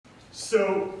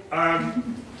So, I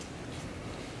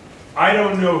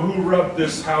don't know who rubbed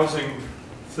this housing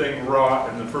thing raw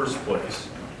in the first place,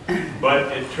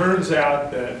 but it turns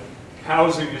out that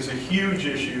housing is a huge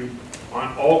issue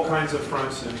on all kinds of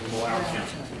fronts in Malheur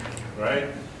County, right?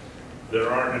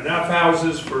 There aren't enough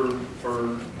houses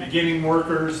for beginning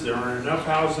workers. There aren't enough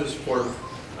houses for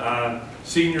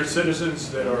senior citizens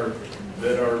that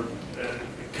are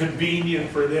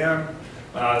convenient for them.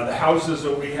 The houses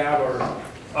that we have are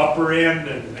upper end,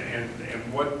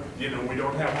 and what, you know, we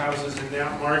don't have houses in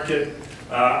that market.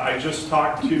 I just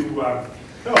talked to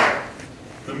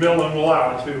the mill in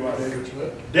Malheur,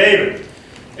 to David,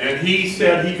 and he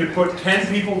said he could put 10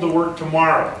 people to work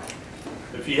tomorrow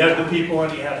if he had the people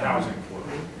and he had housing for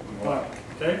them.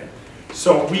 Okay,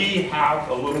 so we have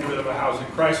a little bit of a housing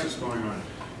crisis going on.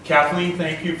 Kathleen,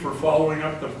 thank you for following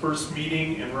up the first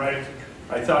meeting and writing.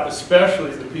 I thought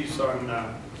especially the piece on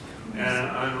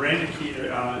Randy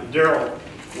Darrell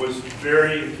was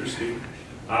very interesting.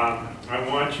 I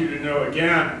want you to know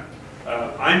again,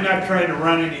 I'm not trying to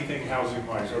run anything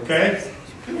housing-wise, okay?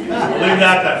 Leave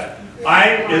that.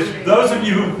 As those of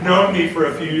you who've known me for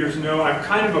a few years know, I'm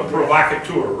kind of a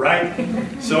provocateur, right?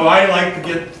 So I like to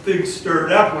get things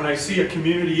stirred up. When I see a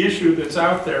community issue that's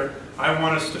out there, I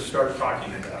want us to start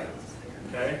talking about it,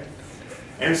 okay?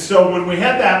 And so when we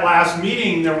had that last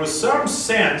meeting, there was some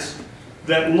sense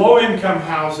that low-income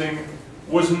housing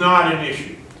was not an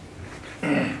issue,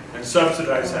 and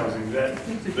subsidized housing, that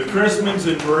the Christmans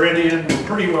and Meridian were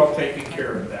pretty well taking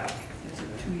care of that.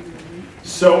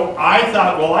 So I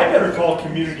thought, well, I better call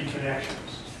Community Connections.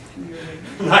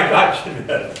 And I got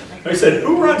Jeanette. I said,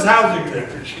 who runs housing there?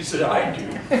 And she said, I do.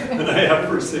 And I have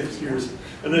for 6 years.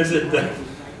 And I said,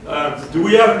 do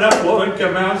we have enough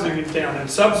low-income housing in town and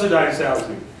subsidized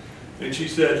housing? And she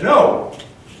said, no.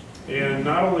 And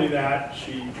not only that,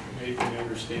 she made me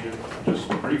understand, just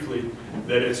briefly,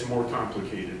 that it's more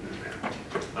complicated than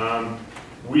that.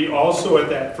 We also, at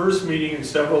that first meeting, and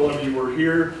several of you were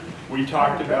here, we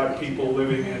talked about people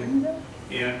living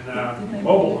in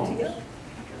mobile homes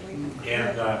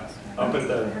and up at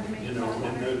the, you know,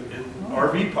 in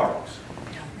RV parks.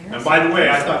 And by the way,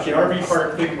 I thought the RV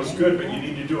park thing was good, but you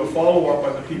need to do a follow-up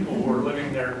on the people who are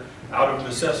living there out of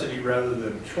necessity rather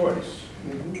than choice.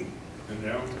 You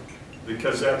know,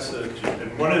 because that's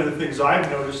and one of the things I've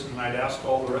noticed, and I'd ask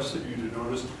all the rest of you to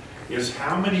notice, is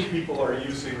how many people are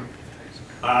using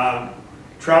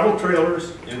travel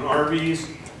trailers and RVs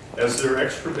as their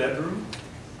extra bedroom,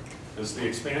 as the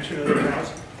expansion of their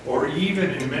house, or even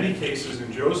in many cases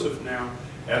in Joseph now,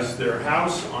 as their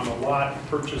house on a lot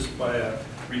purchased by a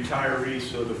retiree,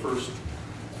 so the first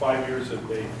 5 years that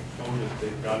they own it,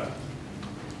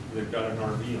 they've got an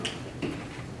RV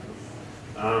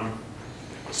on it.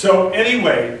 So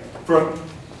anyway, from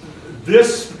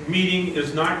this meeting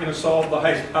is not going to solve the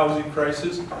housing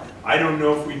crisis. I don't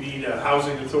know if we need a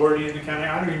housing authority in the county.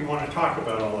 I don't even want to talk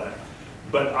about all that.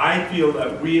 But I feel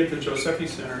that we at the Josephy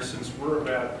Center, since we're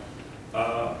about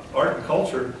art and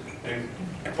culture, and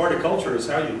part of culture is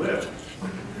how you live,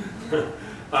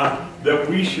 that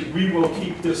we will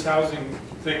keep this housing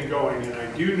thing going. And I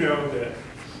do know that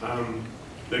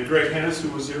that Greg Hennis, who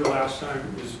was here last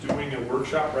time, is doing a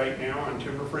workshop right now on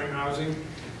timber frame housing.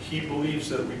 He believes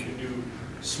that we can do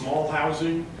small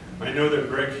housing. I know that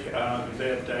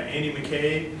Andy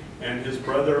McKay and his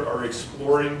brother are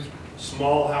exploring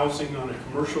small housing on a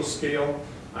commercial scale.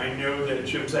 I know that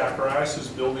Jim Zacharias is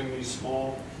building these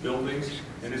small buildings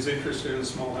and is interested in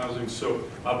small housing. So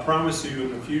I'll promise you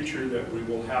in the future that we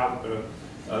will have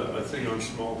a thing on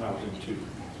small housing too.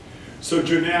 So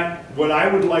Jeanette, what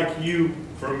I would like you,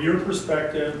 from your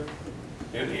perspective,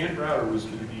 and Ann Browder was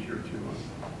going to be here too.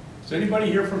 Is anybody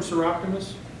here from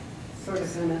Seroptimus? Sort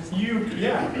of.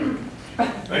 Yeah.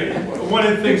 One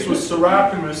of the things with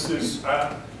Seroptimus is,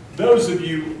 those of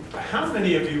you, how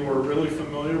many of you are really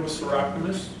familiar with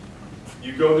Seroptimus?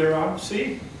 You go there,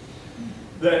 see?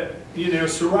 That, you know,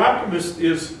 Seroptimus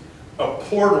is a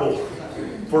portal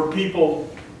for people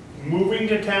moving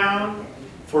to town,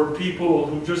 for people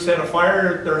who just had a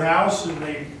fire at their house and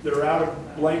they're out of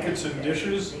blankets and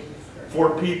dishes,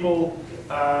 for people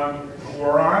who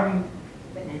are on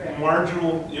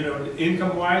marginal, you know,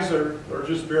 income-wise or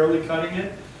just barely cutting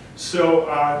it. So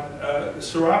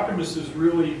Seroptimus is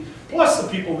really, plus the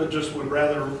people that just would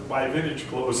rather buy vintage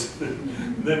clothes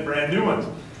than brand new ones.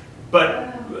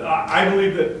 But I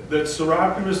believe that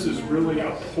Seroptimus is really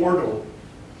a portal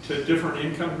to different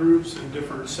income groups and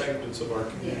different segments of our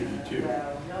community too.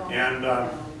 And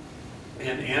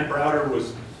Ann Browder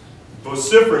was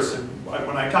vociferous, and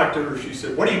when I talked to her, she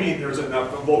said, "What do you mean there's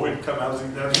enough low-income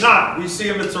housing?" There's not. We see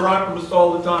them at Seroptimus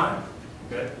all the time.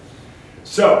 Okay,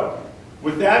 so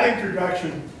with that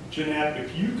introduction, Jeanette,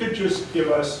 if you could just give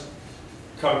us,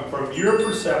 from your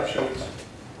perceptions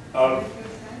of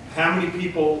how many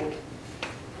people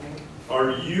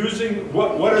are using,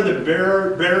 what are the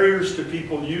barriers to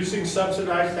people using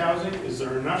subsidized housing? Is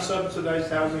there enough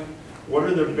subsidized housing? What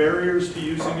are the barriers to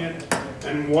using it?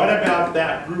 And what about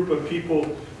that group of people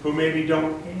who maybe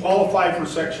don't qualify for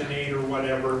Section 8 or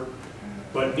whatever,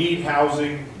 but need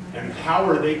housing, and how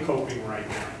are they coping right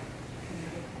now?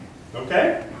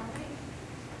 Okay?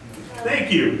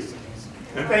 Thank you.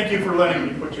 And thank you for letting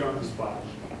me put you on the spot.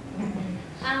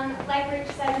 Like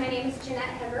Rich said, my name is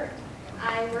Jeanette Hibbert.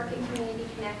 I work in Community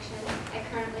Connection. I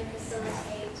currently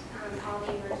facilitate all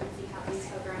the emergency housing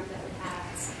programs that we have.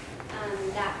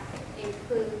 That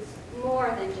includes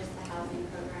more than just the housing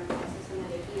program, also some of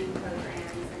the heating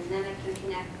programs, and then I can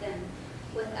connect them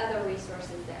with other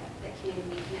resources that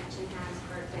Community Connection has,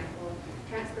 for example,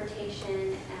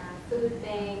 transportation, food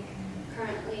bank.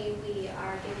 Currently, we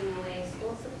are giving away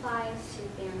school supplies to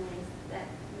families that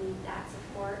need that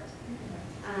support.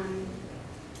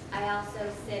 I also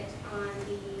sit on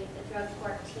the drug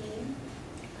court team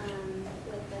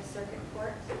with the circuit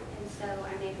court, and so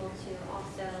I'm able to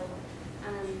also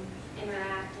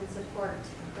interact and support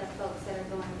the folks that are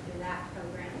going through that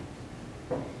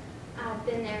program. I've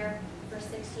been there for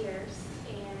 6 years,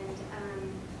 and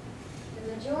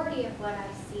the majority of what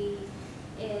I see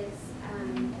is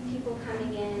people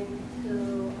coming in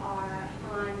who are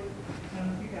on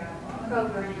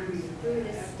programs through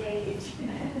the state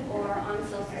or on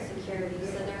Social Security,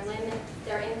 so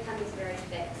their income is very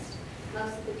fixed.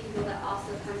 Most of the people that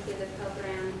also come through the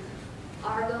program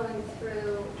are going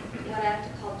through what I have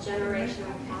to call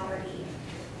generational poverty,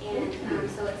 and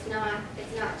so it's not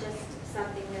just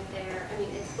something that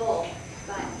it's both,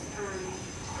 but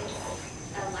it's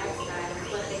a lifestyle, it's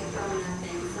what they've grown up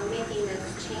in. So making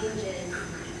those changes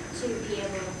to be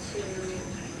able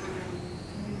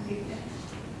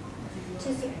to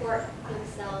support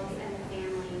themselves and the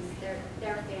families,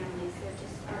 their families, there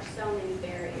just are so many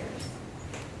barriers.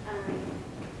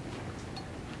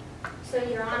 So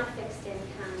you're on a fixed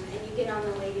income and you get on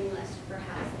the waiting list for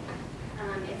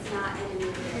housing. It's not an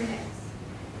immediate fix.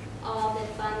 All the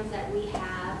funds that we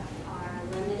have are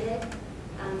limited.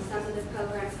 Some of the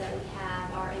programs that we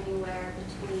have are anywhere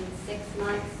between 6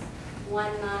 months,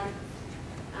 1 month,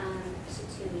 to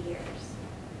 2 years.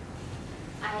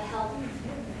 I help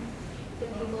the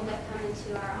people that come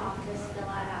into our office fill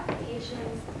out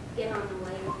applications, get on the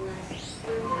waiting list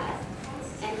through HUD.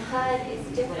 And HUD is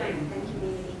different than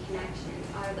Community Connection.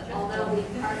 Although we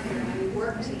partner and we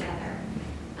work together,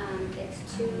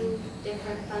 it's 2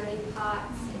 different funding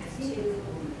pots, it's 2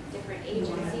 different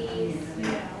agencies.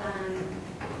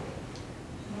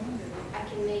 I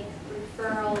can make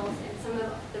referrals, and some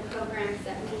of the programs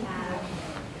that we have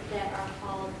that are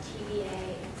called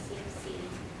TBA and CFC,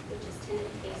 which is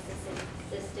tenant-based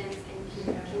assistance and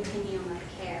continuum of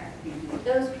care.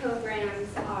 Those programs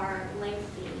are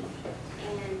lengthy,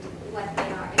 and what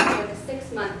they are, and for the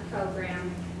 6-month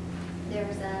program,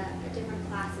 there's a different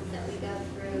classes that we go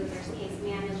through. There's case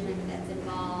management that's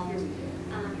involved.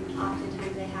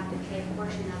 Oftentimes they have to pay a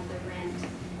portion of the rent,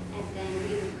 and then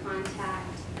we would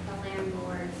contact the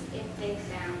landlords if they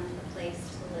found a place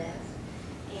to live,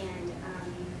 and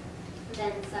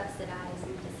then subsidize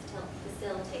and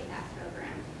facilitate that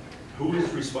program. Who is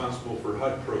responsible for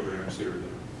HUD programs here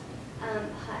then?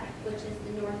 HUD, which is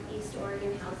the Northeast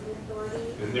Oregon Housing Authority.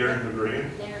 And they're in the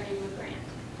grant? They're in the grant.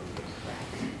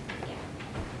 Correct. Yeah.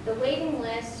 The waiting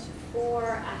list for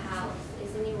a house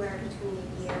is anywhere between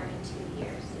 1 year and 2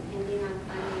 years, depending on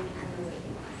funding and the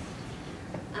waiting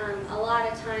list. A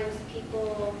lot of times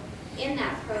people in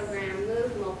that program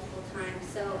move multiple times,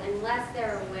 so unless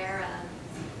they're aware of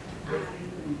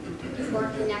or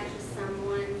connect with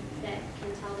someone that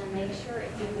can tell them, make sure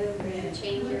if you move and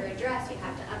change your address, you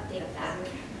have to update that.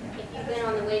 If you've been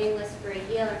on the waiting list for a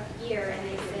year and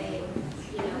they say,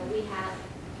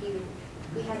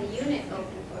 we have a unit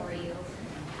open for you,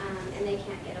 and they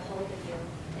can't get a hold of you,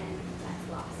 then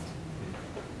that's lost.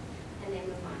 And they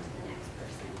move on to the next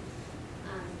person.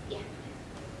 Yeah.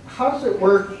 How does it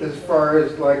work as far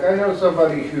as, like, I know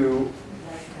somebody who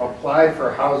applied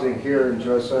for housing here in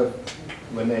Joseph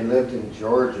when they lived in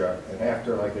Georgia, and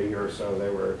after like a year or so they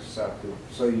were accepted.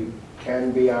 So you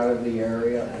can be out of the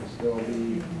area and still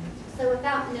be... So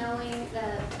without knowing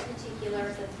the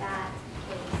particulars of that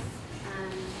case,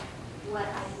 what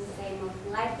I can say most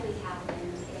likely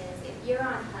happens is if you're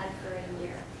on HUD for a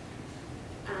year,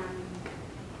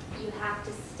 you have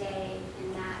to stay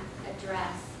in that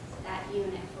address, that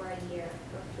unit for a year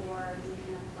before you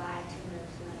can apply to move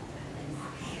to another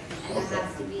place. And there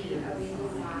has to be a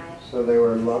reason why So they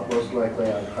were most likely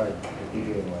on HUD to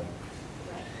begin with.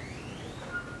 Right.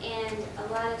 And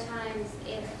a lot of times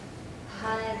if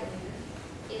HUD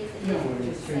is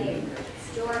in, say,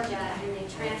 Georgia and they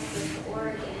transfer to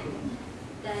Oregon,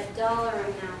 the dollar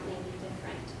amount may be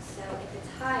different. So if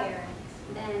it's higher,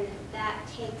 then that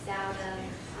takes out of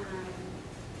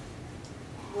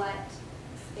what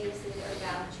spaces or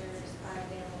vouchers are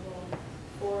available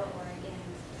for Oregon,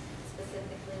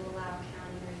 specifically Wallowa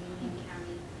County or Union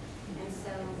County. And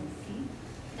so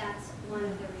that's one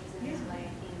of the reasons why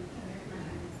I think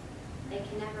they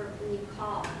can never, when you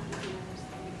call,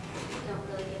 you don't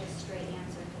really get a straight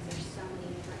answer because there's so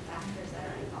many different factors that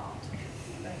are involved.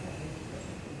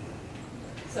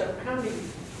 So how many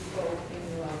people in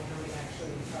Wallowa County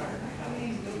actually are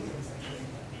having citizens actually?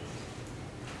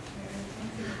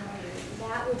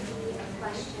 That would be a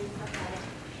question for HUD.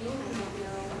 I don't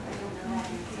know that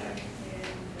answer.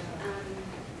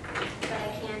 But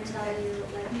I can tell you,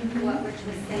 like what Rich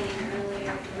was saying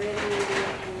earlier,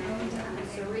 Rivian and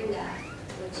Syringa,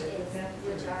 which are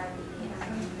the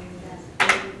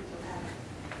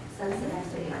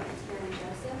subsidized apartments here in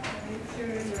Joseph.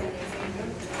 Syringa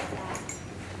is that.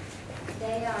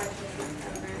 They are a different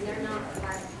program. They're not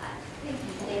part of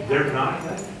HUD. They're not? No,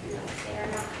 they are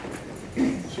not.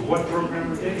 So what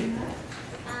program are they?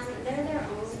 They're their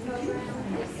own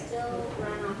program. They still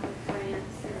run off of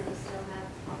grants and they still have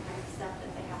all kinds of stuff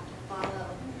that they have to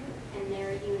follow. And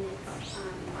their units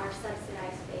are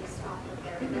subsidized based off of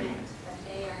their rent, but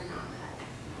they are not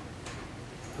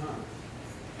HUD.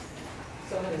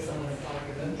 So how does someone apply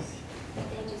for those?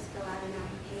 They just fill out an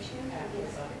application and get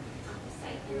it off the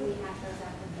site. And we have those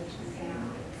applications in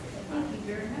our office. Thank you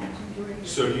very much.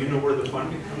 So do you know where the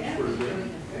funding comes from?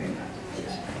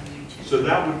 So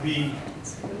that would be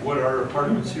what our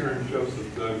apartments here in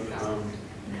Joseph, the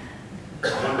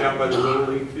one down by the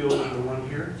Little League field and the one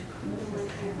here? The one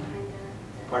here behind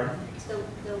the. Pardon?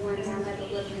 The one down by the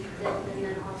living field and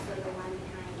then also the one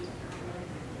behind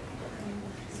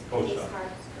Post East office.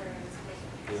 Hartsburg.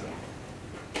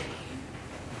 Yeah.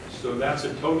 So that's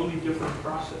a totally different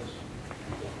process.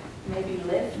 Maybe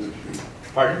lift?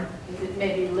 Pardon? Is it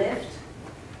maybe lift?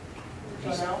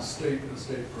 Don't know. The state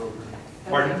program.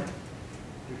 Pardon?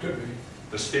 It could be.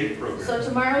 The state program. So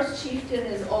tomorrow's Chieftain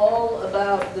is all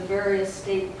about the various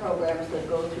state programs that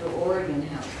go through Oregon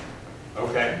Health.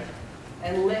 Okay.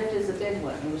 And lift is a big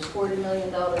one. It was $40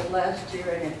 million last year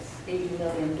and it's $80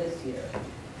 million this year.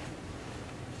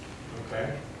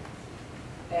 Okay.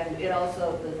 And it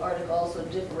also, the article also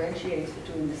differentiates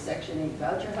between the Section 8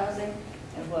 voucher housing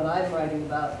and what I'm writing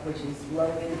about, which is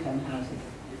low-income housing.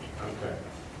 Okay.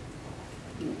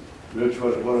 Rich,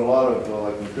 what a lot of,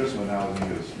 like the Christmas housing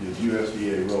is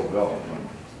USDA rural development.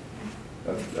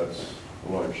 That's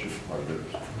a large part of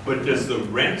it. But does the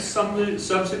rent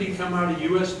subsidy come out of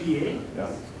USDA? Yeah,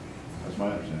 that's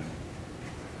my understanding.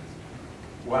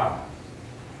 Wow.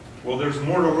 Well, there's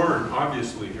more to learn,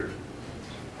 obviously, here.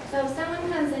 So if someone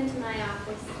comes into my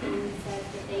office and says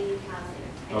that they need housing,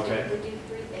 I Okay. typically do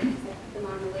three things. I put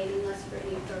them on the waiting list for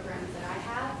any programs that I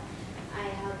have. I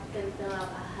help them fill out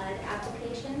a HUD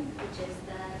application, which is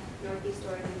the Northeast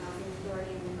Oregon Housing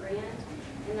Authority and the grant.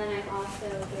 And then I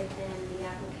also give them the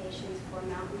applications for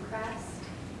Mountain Crest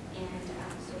and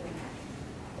Syringa,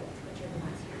 which are the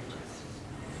ones here in Joseph.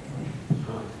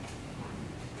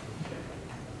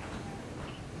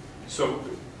 So,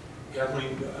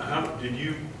 Kathleen,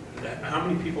 how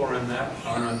many people are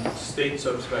on state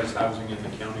subsidized housing in the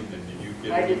county then? Did you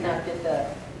get? I did not get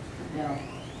that, no.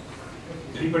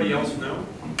 Anybody else know?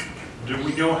 Do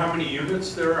we know how many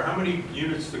units there are? How many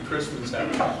units the Christmas have?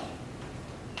 I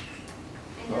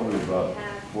know Probably that we about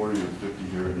have 40 or 50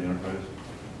 here in the enterprise.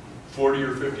 40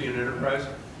 or 50 in Enterprise?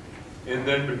 And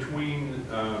then between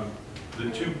the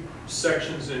two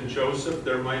sections in Joseph,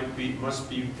 there must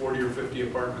be 40 or 50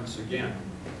 apartments again.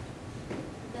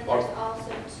 Then there's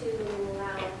also two in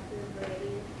Wallowa through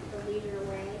Meridian, the Leader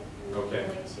Way and the Okay.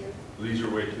 Leader Way too. Leisure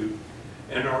Way too.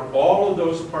 And are all of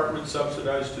those apartments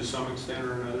subsidized to some extent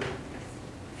or another?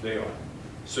 They are.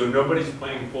 So nobody's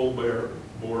paying full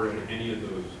board in any of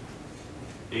those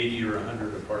 80 or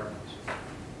 100 apartments. Well,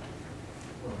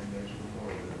 I mean, there's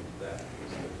more than that. The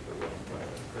one by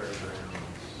the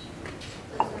fairgrounds,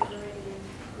 Those are Meridian.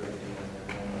 and then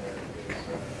one there is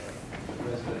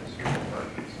residence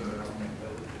apartments that are only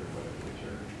built here, but which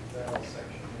are that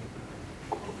section.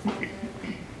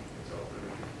 It's all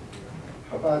very.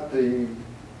 How about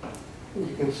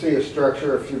you can see a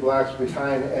structure a few blocks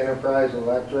behind Enterprise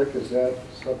Electric, is that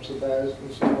subsidized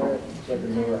in some way? It's like a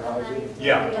newer housing?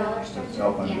 Yeah. Dollar structure? It's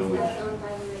Alpine Yes, Village. that's owned by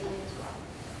Meridian as well.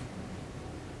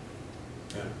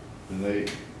 Yeah. And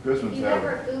Christmas If you have,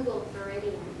 ever Googled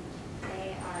Viridian,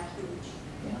 they are huge,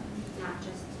 not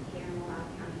just here in Loudoun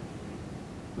County.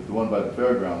 but the one by the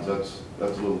fairgrounds, that's a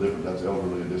little different, that's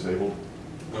elderly and disabled.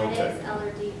 That Okay. is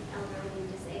elderly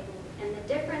and disabled. And the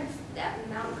difference, that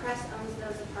Mountain Crest owns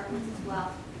those apartments as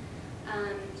well.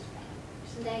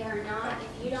 So they are not,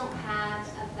 if you don't have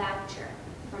a voucher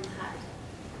from HUD,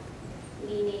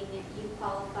 meaning you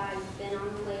qualify, you've been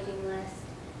on the waiting list,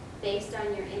 based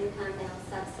on your income, they'll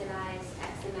subsidize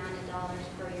X amount of dollars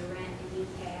for your rent, and you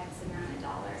pay X amount of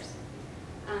dollars.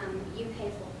 You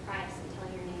pay full price until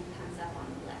your name comes up on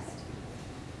the list,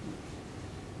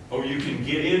 Oh, you can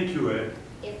get into it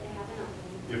if they have an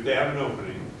opening. if they have an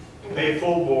opening, And pay that's-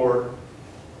 full board,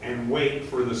 and wait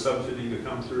for the subsidy to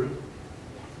come through?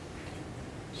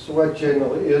 So what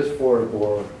generally is for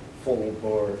board, full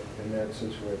board in that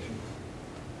situation?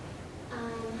 I can't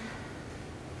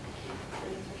tell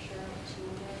you for sure what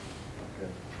changes. Okay.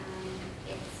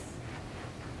 It's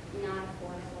not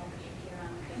affordable if you're on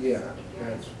fixed. Yeah, if you're on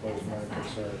that's was my SSI.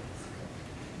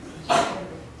 concern.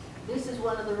 This is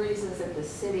one of the reasons that the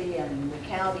city and the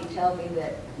county tell me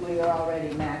that we are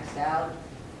already maxed out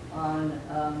on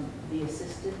the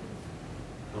assisted.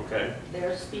 Okay.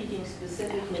 They're speaking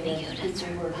specifically of people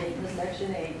who are getting the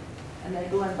Section 8, and they're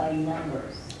going by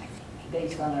numbers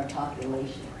based on our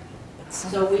population.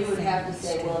 So we would have to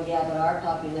say, well, yeah, but our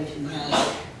population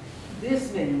has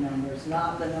this many numbers,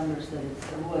 not the numbers that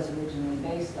it was originally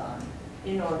based on,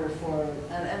 in order for,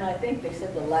 and I think they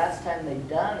said the last time they'd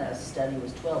done a study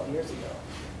was 12 years ago.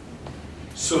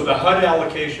 So the HUD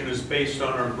allocation is based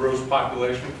on our gross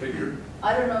population figure?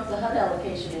 I don't know if the HUD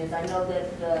allocation is, I know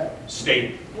that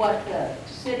State. what the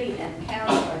city and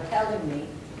county are telling me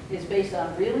is based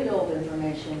on really old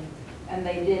information, and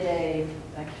they did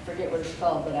I forget what it's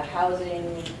called, but a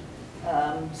housing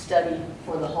study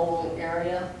for the whole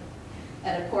area.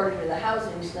 And according to the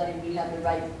housing study, we have the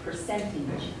right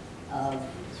percentage of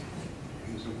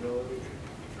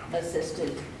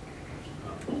assisted.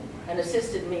 And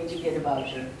assisted means you get a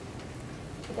voucher,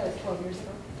 But that was 12 years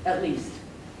ago. at least.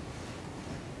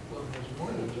 Well, there's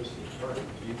more than just the target.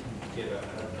 You can get a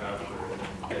voucher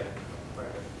and get a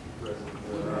private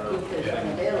resident. If there's one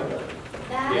available.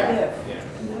 That, Yeah.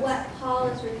 what Paul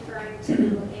is referring to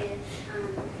is,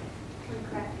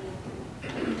 correct me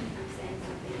if I'm saying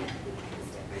something that is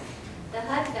different. The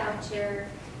HUD voucher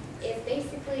is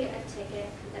basically a ticket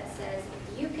that says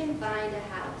you can find a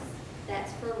house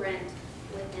that's for rent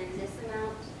within this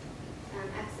amount,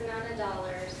 X amount of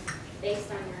dollars,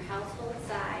 based on your household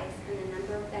size and the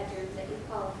number of bedrooms that you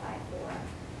qualify for.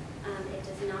 It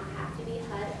does not have to be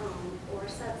HUD owned or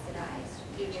subsidized.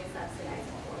 We will subsidize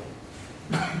it for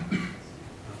you.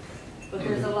 But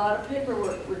there's a lot of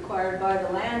paperwork required by the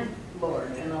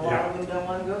landlord, and a lot of them don't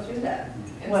want to go through that.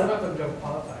 And some of them don't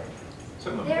qualify.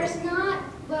 Some of them There's don't. not,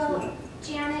 well,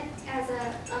 Janet, as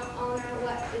a owner,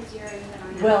 what is your input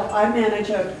on that? Well, I manage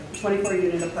a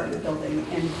 24-unit apartment building,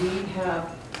 and we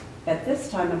have, at this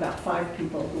time, about 5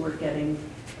 people who are getting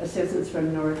assistance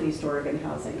from Northeast Oregon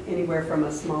Housing, anywhere from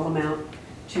a small amount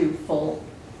to full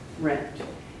rent.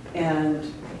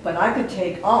 But I could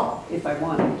take all if I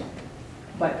wanted,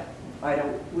 but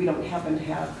we don't happen to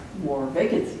have more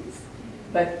vacancies.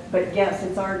 But yes,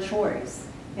 it's our choice,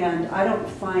 and I don't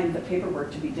find the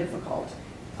paperwork to be difficult.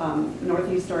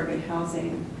 Northeast Oregon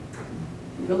Housing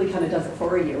really kind of does it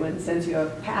for you and sends you a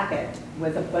packet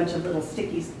with a bunch of little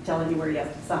stickies telling you where you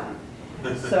have to sign.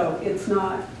 So it's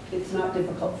not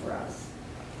difficult for us.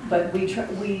 But we've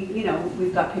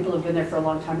got people who've been there for a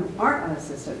long time who aren't on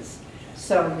assistance.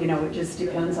 So, it just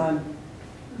depends on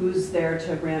who's there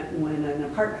to rent when an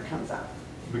apartment comes up.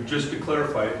 But just to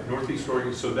clarify, Northeast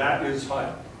Oregon, so that is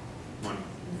HUD money?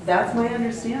 That's my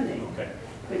understanding. Okay.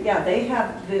 But yeah, they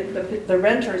have, the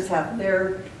renters have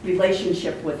their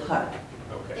relationship with HUD.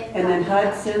 Okay. And then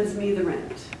HUD sends me the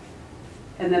rent.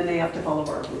 And then they have to follow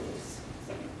our rules.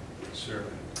 Sure.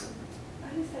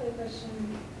 I just have a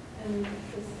question, and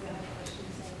this is a question,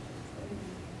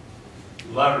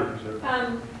 so. Louder,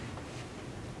 sir.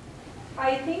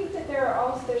 I think that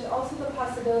there's also the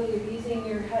possibility of using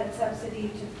your HUD subsidy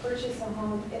to purchase a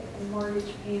home if the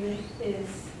mortgage payment is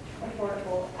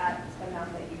affordable at the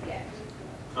amount that you get.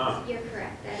 Huh. You're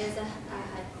correct, that is a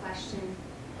HUD question.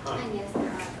 Huh. And yes, there is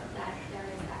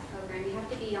that program. You have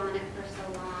to be on it for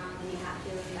so long, and you have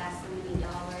to invest so many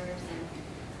dollars,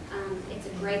 and it's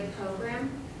a great program,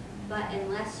 but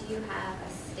unless you have a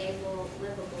stable,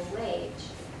 livable wage,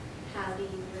 how do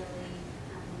you really,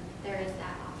 there is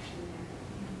that option there.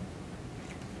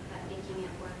 But making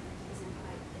it work isn't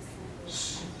quite as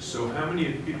simple. So how many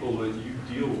of the people that you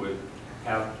deal with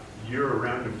have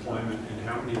year-round employment, and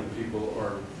how many of the people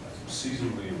are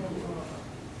seasonally employed.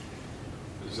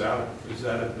 Is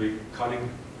that a big cutting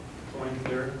point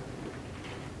there?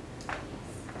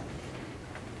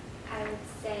 I would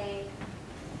say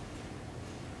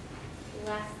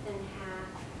less than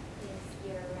half is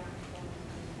year-round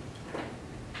family.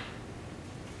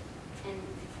 And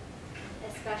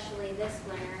especially this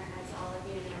winter, as all of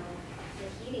you know, the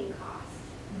heating costs.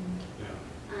 Yeah.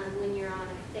 When you're on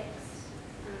a fixed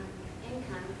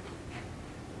income,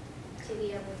 to be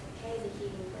able to pay the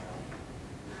heating bill,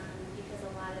 because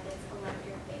a lot of it's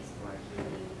electric-based for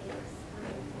heating is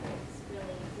it's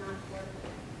really not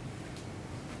affordable.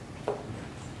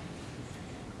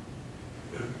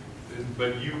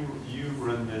 But you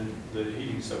run then the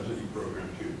heating subsidy program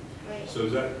too. Right. So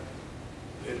is that,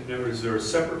 is there a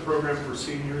separate program for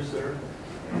seniors there?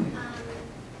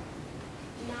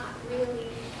 Not really,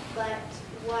 but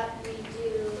what we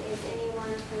do is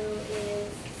anyone who is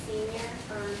senior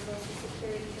or on Social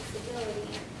Security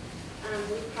disability,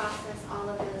 we process all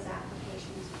of those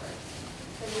applications first,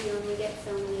 because we only get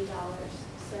so many dollars.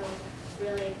 So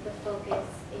really, the focus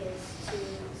is to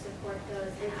support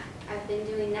those. And I've been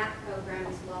doing that program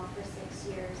as well for 6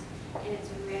 years, and it's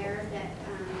rare that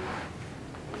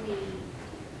we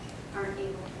aren't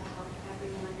able to help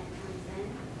everyone that comes in.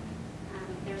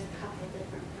 There's a couple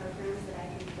different programs that I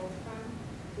can pull from.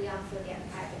 We also get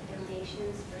private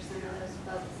donations for some of those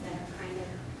folks that are kind of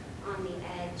on the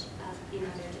edge of,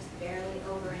 they're just barely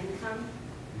over income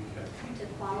to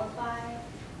qualify,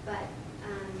 but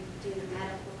due to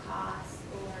medical costs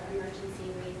or emergency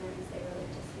reasons, they really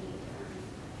just need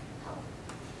help.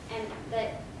 And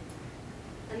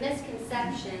the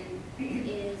misconception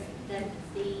is that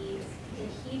the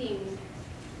heating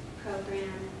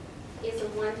program is a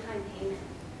one-time payment.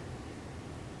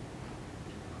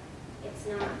 It's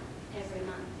not every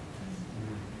month.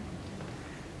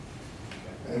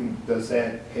 And does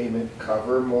that payment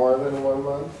cover more than 1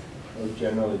 month, or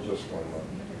generally just 1 month?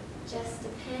 Just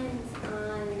depends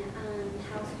on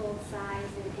household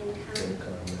size and income.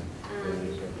 Income and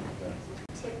days and that.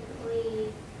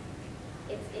 Typically,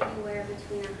 it's anywhere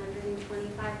between $125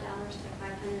 to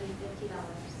 $550.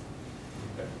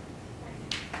 Okay.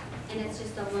 And it's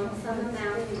just a lump sum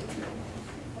amount.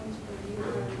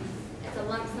 It's a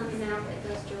lump sum amount that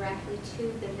goes directly to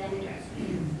the vendor.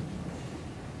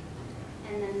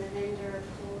 And then the vendor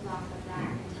pulls off of that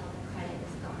until the credit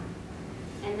is gone.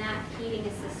 And that heating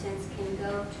assistance can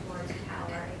go towards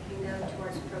power, it can go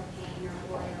towards propane or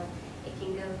oil, it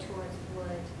can go towards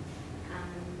wood.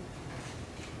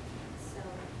 So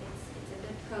it's a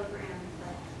good program,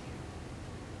 but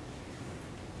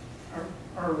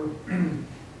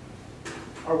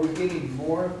Are we getting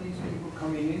more of these people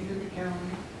coming into the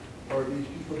county? Or these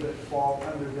people that fall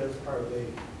under this, are they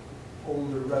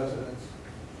older residents,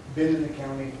 been in the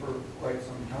county for quite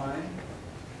some time,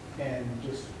 and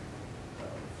just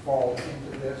fall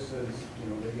into this as,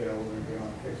 they get older and get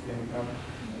on fixed income?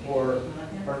 Or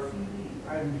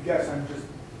I guess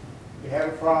we have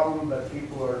a problem, but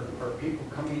people are people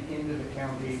coming into the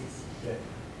county that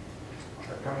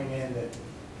are coming in that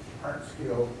aren't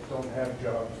skilled, don't have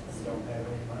jobs, and don't have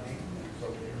any money, so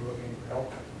they're looking for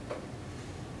help.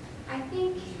 I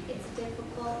think it's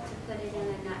difficult to put it in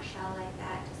a nutshell like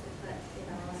that, just to put it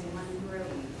all in one group.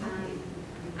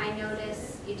 I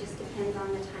notice it just depends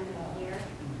on the time of year.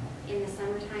 In the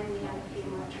summertime, we have a few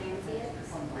more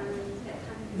transients that come through,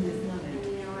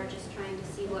 and are just trying to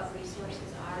see what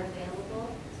resources are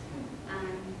available.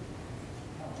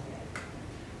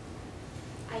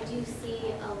 I do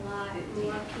see a lot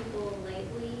more people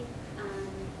lately,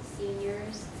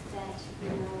 seniors that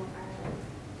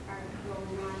are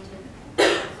rolling on to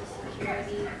Social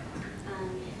Security,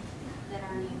 that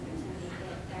aren't able to make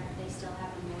it. They still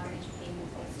have a mortgage payment,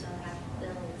 they still have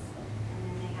bills, and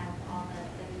then they have all the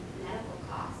medical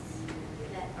costs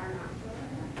that are not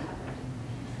covered.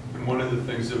 And one of the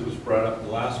things that was brought up in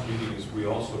the last meeting is we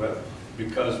also have,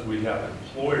 because we have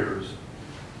employers,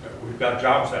 we've got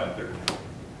jobs out there now.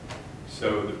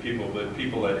 So the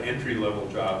people at entry-level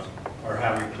jobs are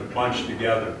having to bunch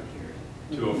together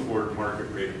to afford market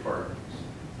rate apartments.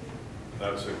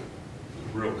 That's a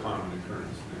real common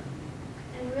occurrence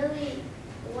there. And really,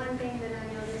 one thing that I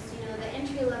noticed, the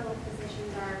entry-level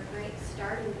positions are a great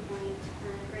starting point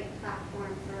and a great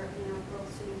platform for,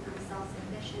 folks to become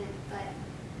self-sufficient, but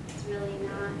it's really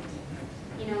not,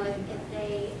 if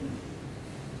they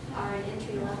are an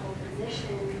entry-level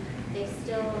position, they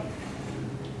still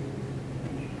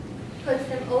puts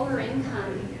them over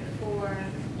income for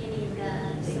any of the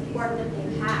support that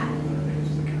they've had.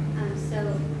 So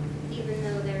even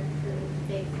though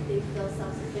they feel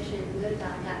self-sufficient and good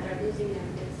about that, they're losing their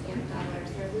food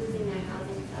 $1,500. They're losing their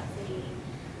housing subsidy,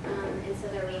 and so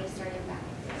they're really starting back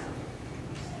at zero.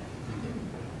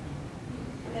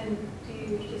 And do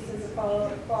you, just as a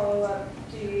follow-up,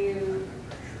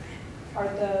 are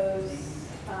those,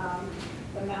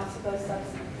 the amounts of those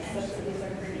subsidies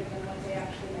are greater than what they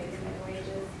actually make in their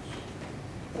wages?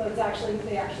 So it's actually,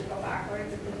 they actually go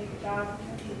backwards if they take a job in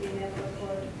terms of being able to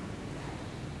afford.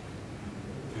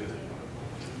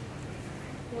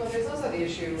 Well, there's also the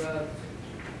issue of,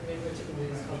 I mean,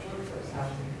 particularly it's called workforce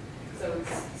housing. So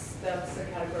that's a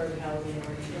category of housing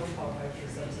where you don't qualify for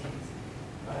subsidies,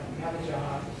 but you have a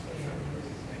job, you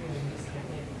just can't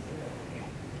make it. So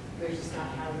there's just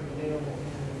not housing available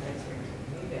in the next range of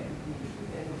need it.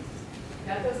 And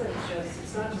that doesn't just,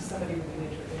 it's not just somebody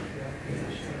moving into a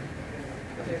position,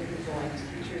 but there are people like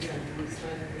teachers and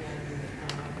policemen and,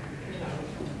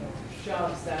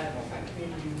 jobs that a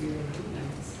community really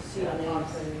needs. That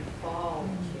often fall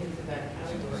into that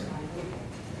category.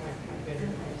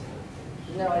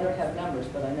 No, I don't have numbers,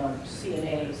 but I know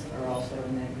CNAs are also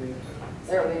in that group.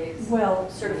 They're Well,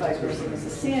 certified nursing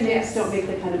assistants. CNAs don't make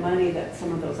the kind of money that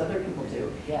some of those other people do.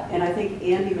 Yeah. And I think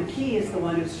Andy McKee is the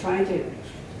one who's trying to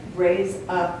raise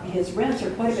up, his rents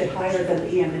are quite a bit higher than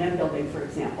the EM&M building, for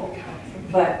example.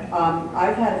 But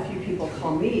I've had a few people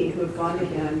call me who have gone to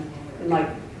him, and like,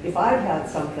 if I'd had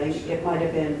something, it might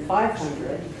have been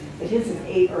 500, but his is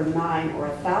 8 or 9 or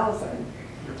 1,000.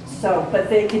 So,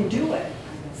 but they can do it.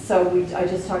 So I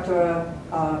just talked to a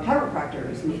chiropractor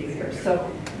who's moving here. So,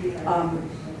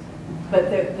 but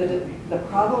the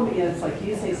problem is, like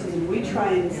you say, Susan, we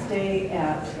try and stay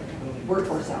at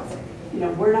workforce housing. You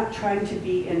know, we're not trying to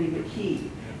be in the key,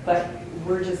 but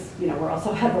we're just, you know, we're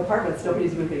also have apartments,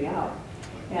 nobody's moving out.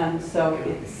 And so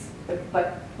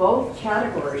but both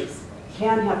categories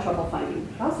can have trouble finding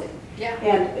housing. Yeah.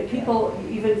 And people,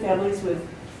 even families with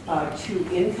 2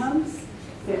 incomes,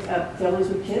 families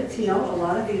with kids, you know, a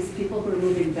lot of these people who are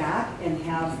moving back and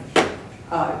have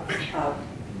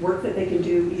work that they can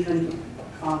do even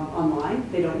online,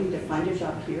 they don't need to find a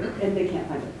job here, and they can't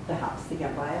find the house. They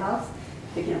can't buy a house.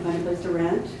 They can't find a place to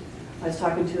rent. I was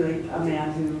talking to a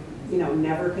man who, you know,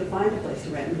 never could find a place to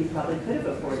rent, and he probably could have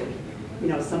afforded, you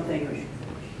know, something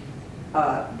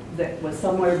that was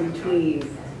somewhere between,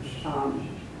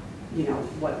 you know,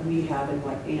 what we have and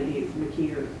what Andy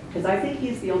McKee, because I think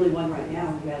he's the only one right now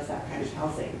who has that kind of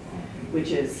housing,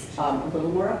 which is a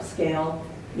little more upscale.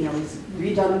 You know, he's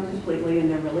redone them completely, and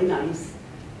they're really nice.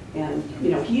 And,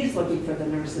 you know, he's looking for the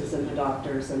nurses and the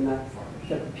doctors and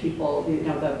the people, you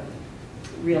know, the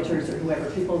realtors or whoever,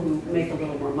 people who make a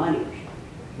little more money.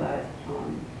 But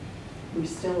we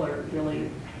still are really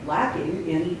lacking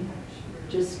in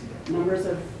just numbers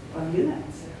of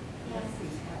units. Yes,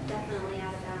 definitely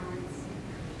out of balance.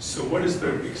 So what is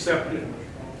the accepted?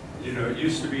 You know, it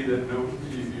used to be that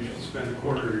you should spend a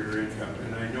quarter of your income,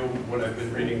 and I know what I've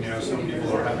been reading now, some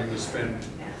people are having to spend,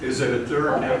 is it a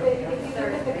third now? If you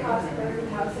look at the cost of urban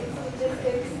housing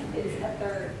statistics, it's a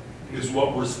third. Is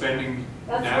what we're spending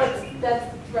now?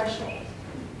 That's the threshold.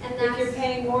 And If you're that's,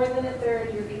 paying more than a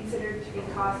third, you're considered to be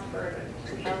cost burden.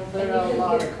 There are a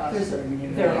lot of costs.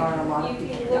 There are a lot of You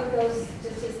people. can look those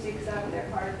statistics up, they're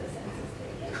part of the census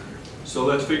data. So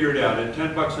let's figure it out. At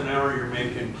 $10 an hour, you're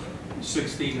making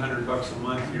 $1,600 a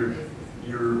month.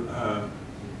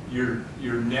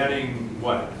 You're netting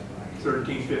what?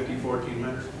 $1,350,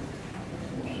 $1,400.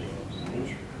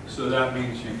 So that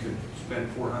means you could spend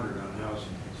 $400 on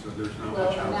housing. So there's not Well,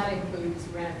 much and that housing. includes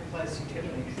rent plus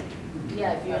utilities.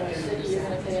 Yeah, if you're in a city, you're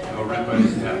gonna pay Oh, rent $100.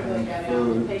 plus, yeah. You're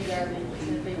gonna pay garbage,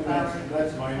 you're gonna pay power.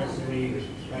 That's minus any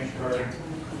bank card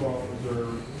loans or.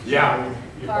 Yeah.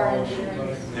 Car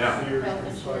insurance. Yeah. Health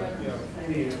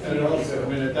insurance. And also, I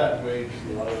mean, at that wage,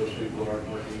 a lot of those people aren't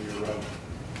working year round.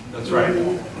 That's right.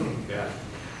 Yeah.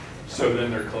 So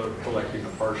then they're collecting a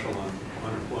partial on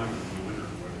unemployment in the winter.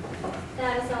 or whatever.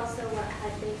 that is also what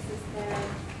HUD bases their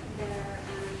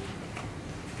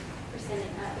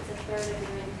percentage, it's a third of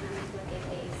your income is what they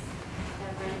base their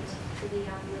rent to be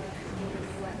on the company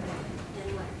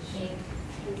and what they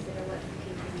consider what you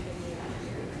can contribute on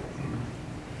your income.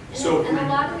 So if And a we-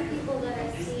 lot of the people that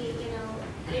I see, you know,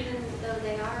 even though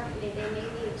they may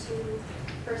be a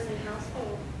 2-person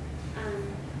household,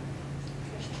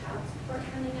 there's child support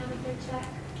coming out of their check.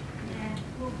 And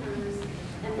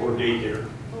Or then- daycare.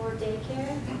 Or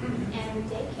daycare, and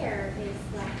daycare is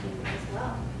lacking as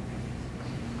well.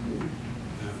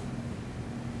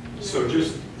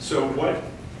 So what,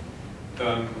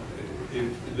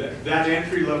 if that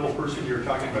entry level person you're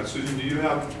talking about, Susan, do you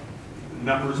have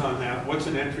numbers on that? What's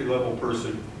an entry level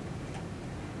person?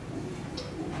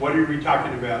 What are we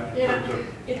talking about in terms of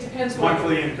It depends what.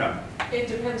 monthly income? It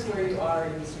depends where you are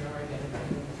in Eastern Oregon.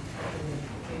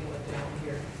 In what down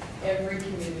here, every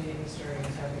community in Eastern Oregon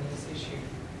is having this issue,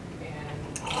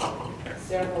 and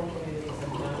several communities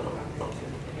have done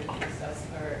comprehensive energy assessments,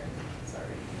 or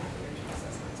sorry, not energy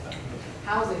assessments, but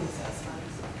housing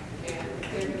assessments, and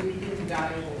they're going to be pretty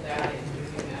valuable data in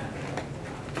doing that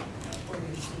for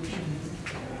these solutions.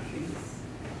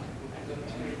 I go to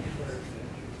for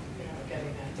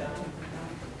getting that done.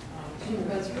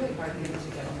 But it's really hard to get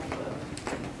a hold of.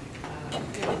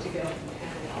 To get all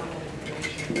that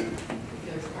information,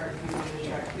 because part of you want to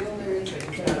attract builders, but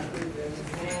you've got to prove there's a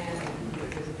demand, and if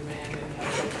there's a demand, and how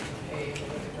they can pay, and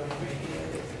what the donor rate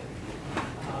is.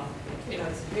 And,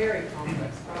 it's a very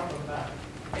complex problem, but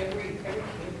every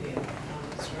community in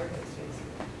Oregon is facing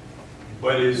it.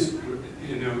 But is,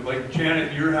 like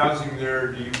Janet, your housing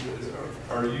there,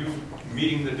 are you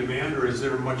meeting the demand, or is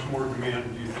there much more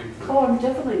demand, do you think? Oh, I'm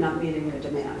definitely not meeting the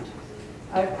demand.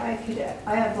 I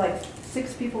have like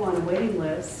 6 people on a waiting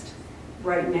list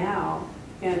right now,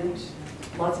 and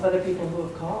lots of other people who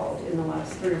have called in the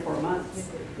last 3 or 4 months.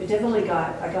 I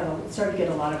started to get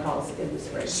a lot of calls in the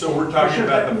spring. So we're talking sure,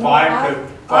 about the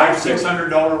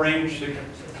 $500-$600 range?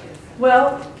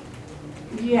 Well,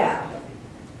 yeah,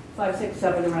 5, 6,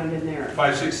 7 around in there.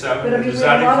 5, 6, 7. But I mean, Does we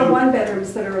have that a lot of include?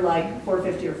 1-bedrooms that are like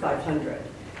 $450 or $500.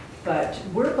 But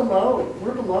we're below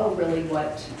really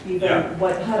what Yeah.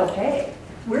 what HUD will pay.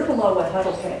 We're below what HUD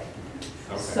will pay.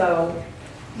 Okay. So,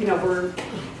 we're.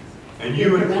 And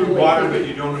you include incrementally water, but thinking-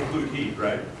 you don't include heat,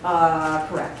 right?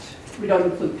 Correct. We don't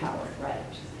include power,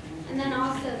 right? And then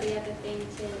also the other thing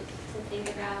to think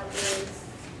about is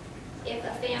if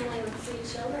a family with 3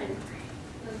 children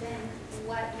moves in,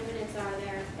 what units are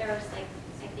there? There's like,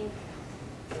 I think,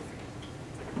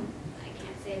 I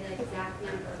can't say the exact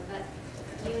number, but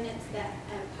units that,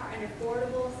 an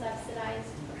affordable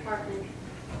subsidized apartment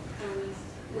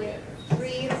with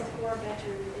 3 or 4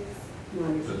 bedrooms is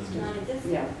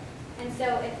non-existent. Yeah. And so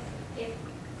if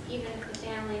even if the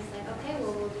family's like, okay,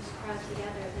 well, we'll just crowd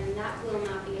together, then that will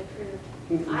not be approved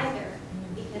either,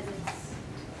 because it's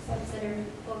considered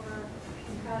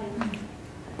overcrowding.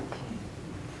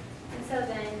 And so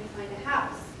then you find a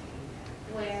house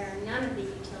where none of the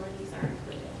utilities are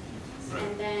included.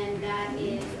 And then that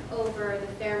is over the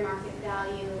fair market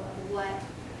value of what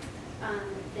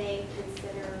they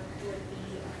consider would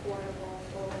be affordable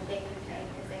or what they can pay,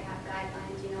 because they have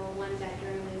guidelines. A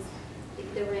 1-bedroom is,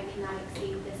 the rent cannot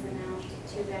exceed this amount,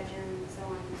 2-bedroom, so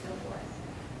on and so forth.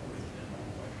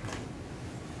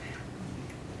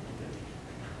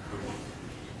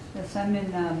 Yes, I'm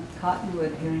in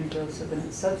Cottonwood here in Joseph, and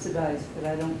it's subsidized, but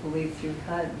I don't believe through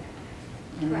HUD.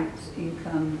 And Correct. it's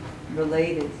income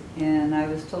related. And I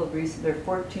was told recently, there are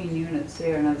 14 units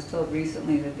there, and I was told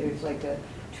recently that there's like a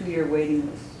 2-year waiting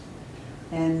list.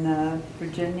 And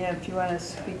Virginia, if you want to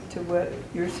speak to what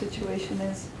your situation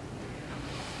is?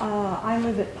 I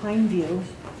live at Pineview,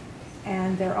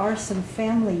 and there are some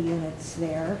family units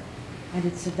there, and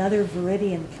it's another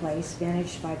Viridian place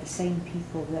managed by the same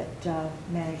people that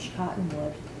manage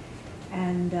Cottonwood.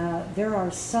 And there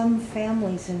are some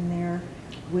families in there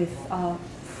with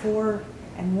 4,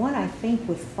 and one I think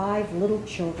with 5 little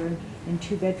children in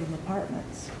 2-bedroom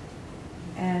apartments.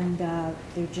 And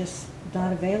they're just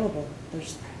not available.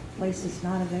 There's places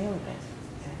not available.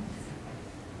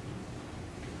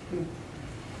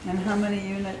 And how many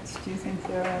units do you think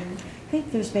there are? I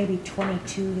think there's maybe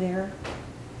 22 there.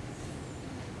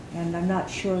 And I'm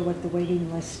not sure what the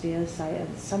waiting list is.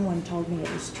 Someone told me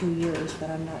it was 2 years,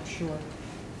 but I'm not sure.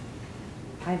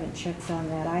 I haven't checked on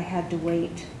that. I had to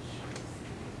wait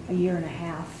a year and a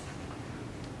half.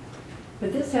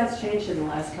 But this has changed in the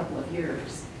last couple of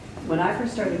years. When I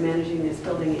first started managing this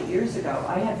building 8 years ago,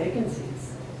 I had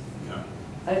vacancies. Yeah.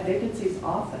 I had vacancies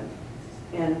often.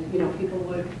 And, people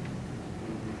would,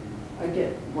 I'd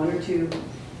get 1 or 2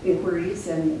 inquiries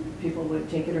and people would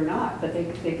take it or not, but they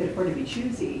could afford to be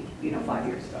choosy, 5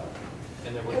 years ago.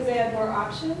 Because they had more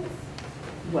options?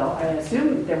 Well, I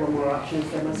assume there were more options,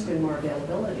 there must have been more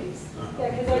availabilities. Yeah,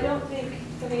 because I don't think,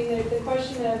 the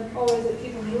question of, is it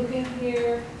people moving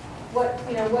here?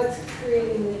 What's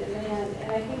creating the demand?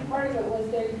 And I think part of it was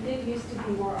there did used to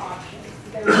be more options.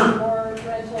 There were more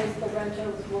rentals, the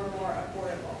rentals were more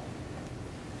affordable.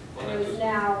 Whereas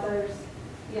now there's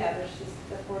just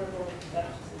affordable stuff.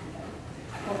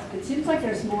 Well, it seems like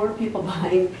there's more people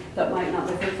buying that might not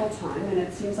live here full time, and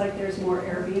it seems like there's more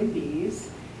Airbnbs,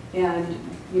 and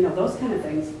those kind of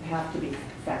things have to be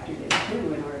factored in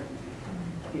too in our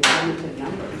limited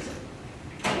numbers.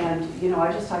 And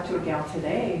I just talked to a gal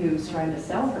today who's trying to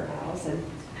sell her house, and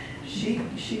she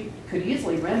could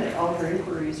easily rent it. All her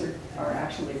inquiries are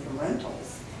actually for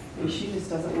rentals, and she just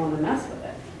doesn't want to mess with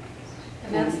it.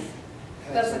 And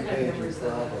that's the kind of major numbers that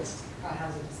problem. a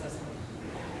housing assessment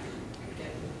could get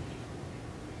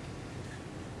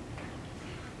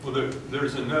you. Well,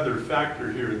 there's another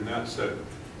factor here, and that's that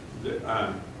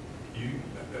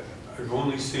I've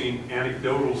only seen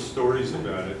anecdotal stories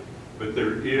about it, but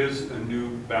there is a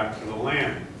new back to the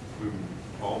land movement,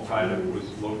 all tied up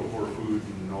with local for food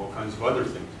and all kinds of other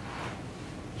things.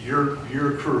 Your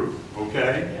crew,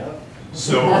 okay? Yep.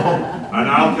 So, and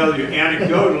I'll tell you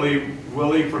anecdotally,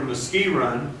 Willie, from the ski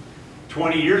run,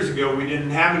 20 years ago, we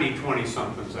didn't have any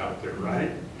 20-somethings out there,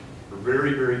 right? Or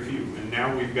very, very few. And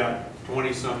now we've got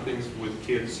 20-somethings with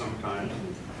kids sometimes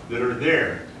that are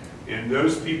there. And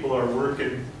those people are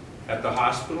working at the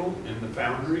hospital, in the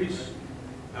foundries,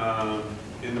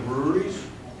 in the breweries,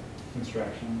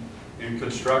 Construction. in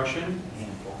construction,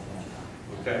 Handful,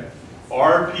 yeah. okay?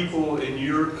 Are people in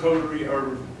your coterie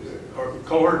or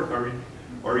cohort,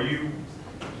 are you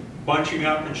bunching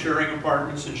up and sharing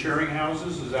apartments and sharing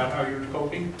houses? Is that how you're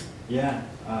coping? Yeah,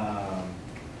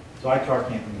 so I car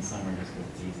camp in the summer just because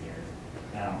it's easier.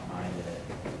 I don't mind it.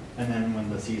 And then when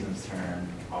the seasons turn,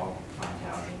 I'll find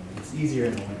housing. It's easier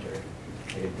in the winter.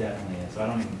 Like it definitely is. So I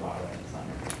don't even bother in the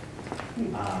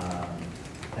summer.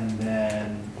 And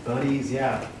then buddies,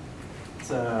 yeah. It's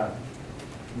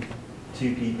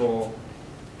 2 people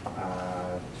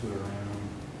to a room,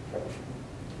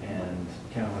 and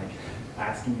kind of like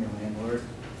asking your landlord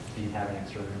if you have an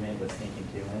extra roommate but sneaking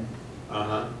 2 in.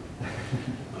 Uh-huh.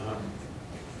 Uh-huh.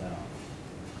 So.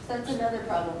 That's another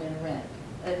problem in rent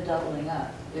and doubling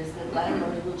up, is that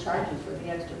landlord will charge you for the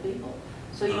extra people.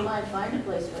 So you might find a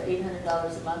place for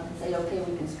 $800 a month and say, okay,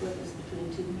 we can split this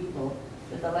between 2 people,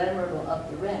 but the landlord will up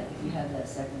the rent if you have that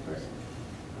second person.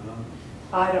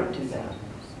 I don't do that.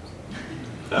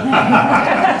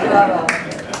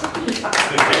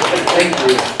 Thank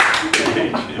you.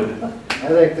 I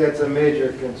think that's a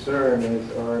major concern,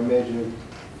 or a major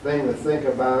thing to think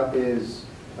about is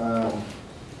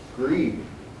greed.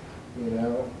 You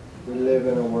know, we live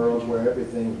in a world where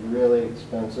everything's really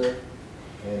expensive,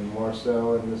 and more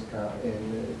so in this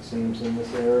it seems in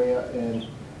this area.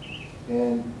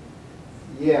 And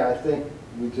yeah, I think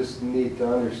we just need to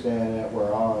understand that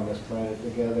we're all on this planet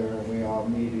together, and we all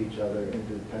need each other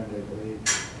independently,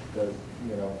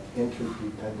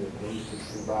 interdependently to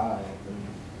survive. And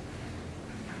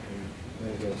I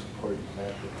think that's important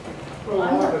factor. Well, a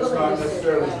lot of it's not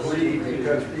necessarily greed,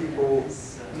 because people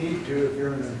need to, if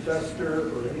you're an investor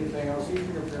or anything else,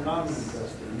 even if you're not an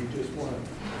investor, you just want to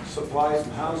supply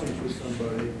some housing for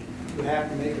somebody, you have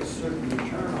to make a certain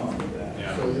return off of that.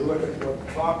 Yeah. So you look at what the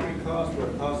property costs, what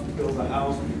it costs to build a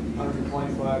house,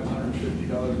 $125,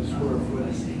 $150 a square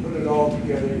foot. Put it all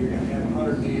together, you're going to have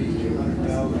 $180,000,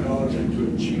 $200,000 into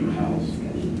a cheap house.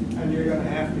 And you're going to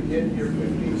have to get your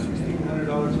 $1,500,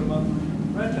 $1,600 a month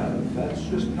rent out of it. That's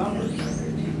just numbers.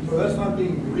 So that's not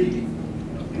being greedy.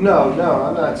 No,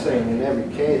 I'm not saying in every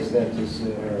case that's a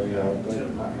scenario,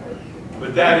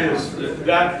 But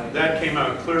that came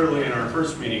out clearly in our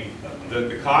first meeting, that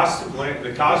the cost of land,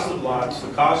 the cost of lots,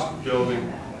 the cost of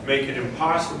building make it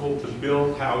impossible to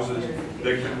build houses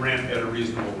that can rent at a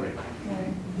reasonable rate.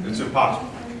 It's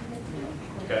impossible.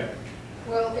 Okay?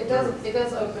 Well, it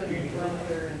does open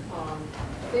another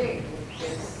thing,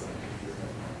 is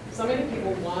so many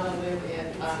people want to live in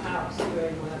a house,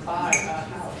 they want to buy a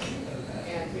house.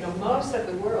 And, most of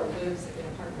the world lives in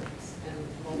apartments and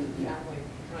multi-family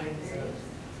kinds of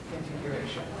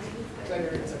configurations. Whether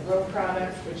it's a row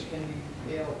product, which can be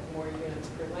built more units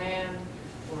per land,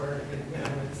 or,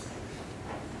 it's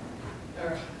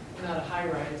not a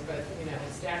high-rise, but,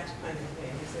 stacked kind of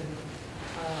things. And,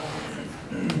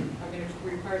 it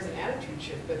requires an attitude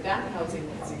shift, but that housing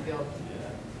can be built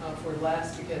for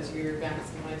less because you're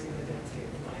maximizing the density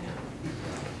of the land.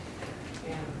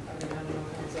 And, I don't know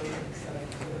how zoning is set up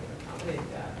to accommodate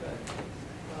that, but,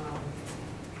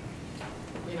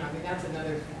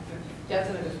 that's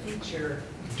another feature.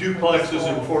 Duplexes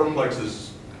and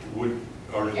fourplexes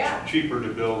are Yeah. cheaper to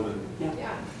build, and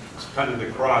Yeah. it's kind of the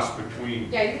cross between.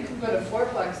 Yeah, you can put a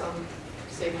fourplex on,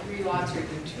 say, 3 lots or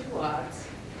even 2 lots,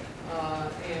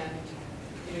 and,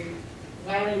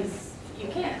 You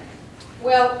can't.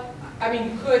 well,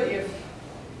 you could if,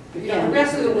 the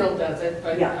rest of the world does it,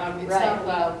 but Yeah. it's Right. not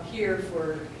allowed here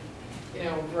for,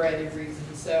 a variety of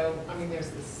reasons. So,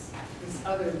 there's this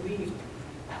other leap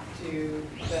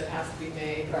that has to be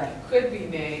made, Right. could be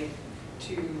made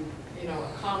to,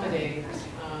 accommodate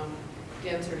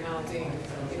denser housing,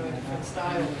 a different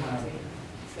style of housing.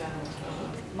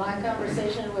 My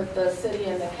conversation with the city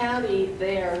and the county,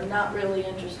 they are not really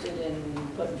interested in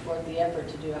putting forth the effort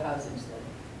to do a housing study.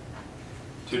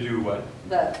 To do what?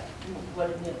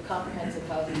 Comprehensive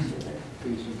housing survey.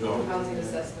 No. Housing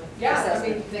assessment. Yeah, I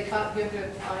mean, they can't give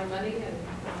it find money and,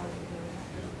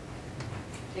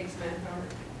 takes manpower.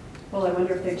 Well, I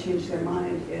wonder if they changed their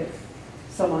mind if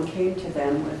someone came to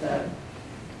them with a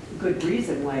good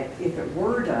reason why, if it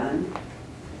were done,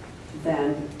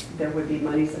 then there would be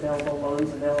monies available,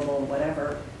 loans available,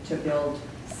 whatever, to build,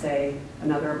 say,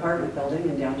 another apartment building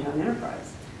in downtown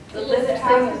Enterprise. The Does it lift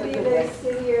have thing to is be a good way. the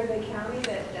city or the county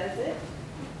that does it?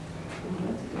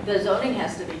 The zoning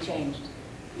has to be changed.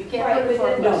 You can't Right, put it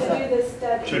but for. then No, to do the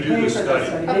study. To do Pay the for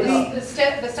study. Maybe,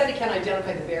 The study can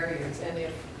identify the barriers and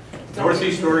if.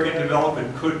 Northeast Oregon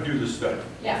Development could do the study.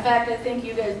 In fact, I think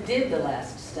you guys did the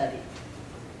last study.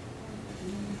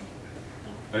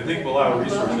 I think we'll allow It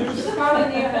resources. was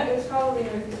probably Northeast Oregon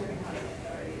Housing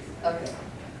Authorities. Okay.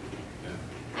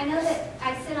 I know that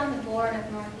I sit on the board of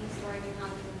Northeast Oregon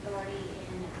Housing Authority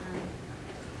and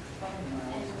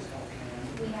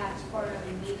we have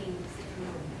quarterly meetings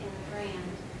in the Grand.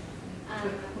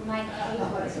 Mike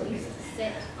Hayworth used to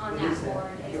sit on that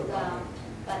board as well,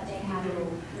 but they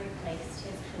haven't replaced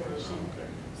his position.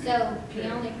 So the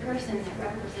only person that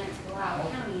represents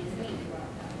Wallowa County is me.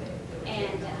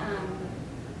 And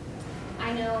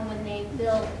I know when they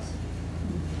built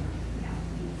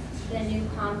the new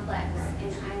complex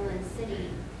in Island City,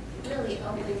 it really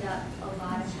opened up a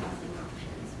lot of housing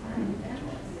options for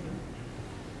individuals.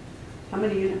 how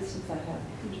many units does that have?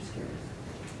 I'm just curious.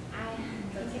 I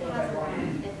think it has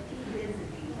around 50.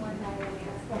 One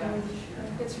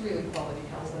It's really quality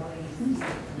housing.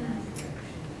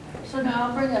 So now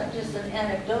I'll bring up just an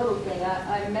anecdotal thing.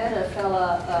 I met a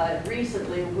fella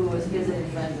recently who was visiting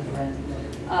friends of friends.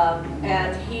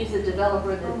 And he's a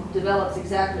developer that develops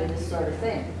exactly this sort of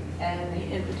thing. And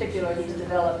in particular, he's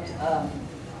developed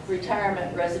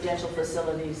retirement residential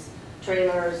facilities,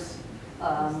 trailers,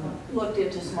 looked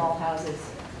into small houses.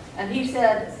 And he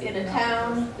said in a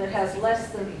town that has less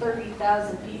than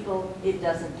 30,000 people, it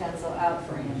doesn't pencil out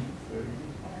for him.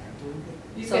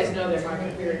 These guys know their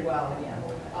market very well. Yeah.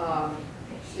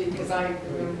 Because I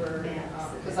remember,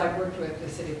 because I worked with the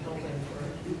city of Hilton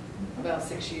for about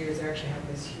 6 years. They actually have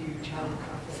this huge housing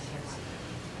conference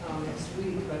next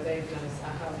week, but they've done a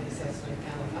housing assessment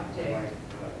and an update.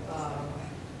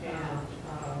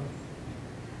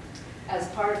 As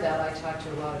part of that, I talked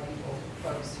to a lot of people,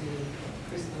 folks who,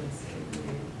 Christians,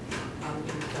 who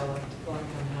developed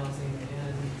low-income housing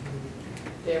and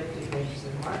they're particularly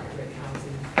interested in market rate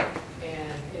housing.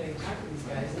 And I talked to these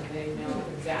guys and they know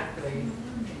exactly,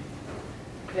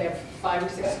 they have 5 or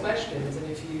 6 questions, and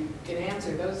if you can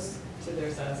answer those to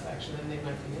their satisfaction, then they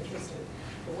might be interested.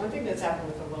 But one thing that's happened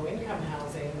with the low-income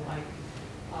housing, like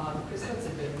Christians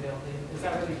have been building, is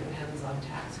that really depends on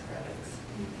tax credits.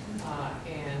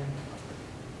 And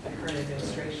the current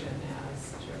administration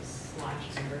has just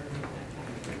slashed the burden on that kind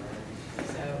of thing.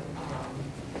 So,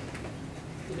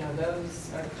 those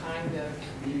are kind of,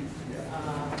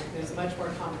 there's much more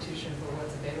competition for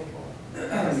what's available.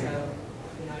 So,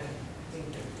 I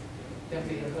think that there'll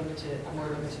be a more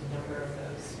limited number of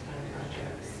those kind of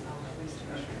projects, at least to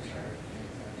be sure.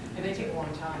 And they take a long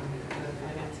time, the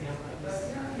financing of those.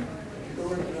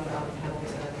 We're working on all the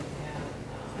Hamilton,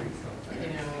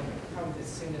 and, probably the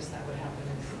soonest that would happen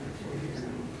is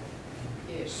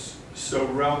 4 years-ish. So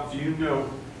Ralph, do you know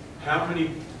how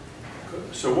many,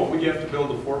 so what would you have to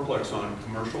build a fourplex on,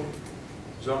 commercial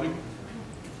zoning?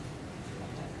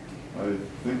 I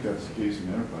think that's the case in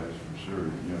Enterprise for sure,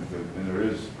 and there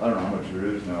is, I don't know how much there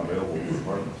is now available for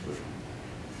apartments, but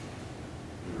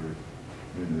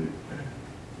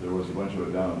there was a bunch of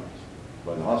it down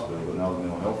by the hospital, but now the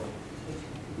mental health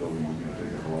building is going to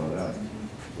take up a lot of that,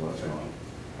 so that's gone.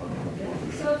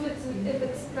 So if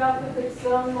it's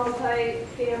zone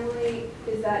multi-family,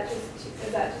 is that just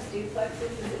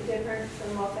duplexes? Is it different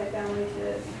from multi-family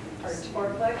to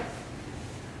fourplex?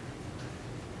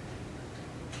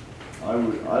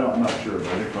 I'm not sure, but I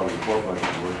think probably the fourplex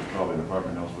would work, probably an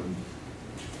apartment house wouldn't.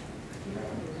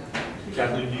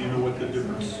 Kathleen, do you know what the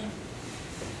difference?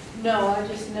 No, I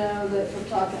just know that from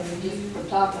talking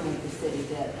with the city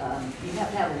that you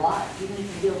have to have a lot. Even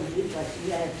if you build a duplex, you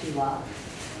gotta have 2 lots.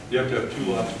 You have to have 2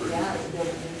 lots for Yeah, it. to build a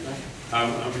duplex. How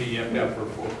many you have to have for a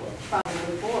fourplex?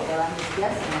 Probably 4, but I'm just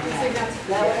guessing on I think that. that's-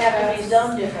 That would have to be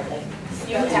zoned differently.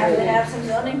 You would have to have some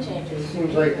zoning changes.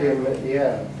 Seems like,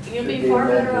 yeah. You'd should be far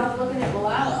better amended. off looking at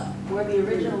Wallowa, where the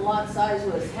original lot size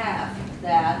was half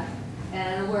that,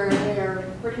 and where they're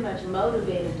pretty much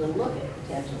motivated to look at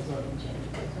potential zoning changes.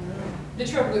 The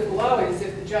trouble with Wallowa is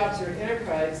if the jobs are in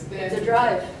Enterprise, then It's a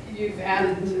drive. you've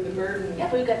added to the burden. Yeah,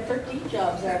 we've got 13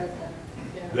 jobs out of that.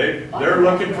 Yeah. They're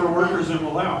looking for workers in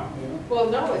Wallowa. Well,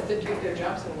 no, if they keep their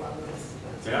jobs in a while,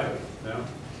 that's Yeah, good. yeah.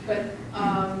 But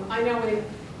I know in,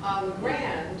 on the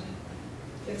Grand,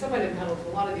 in somewhat in Pendleton,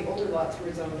 a lot of the older lots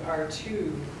were zoned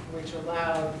R2, which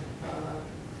allowed,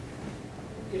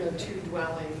 you know, 2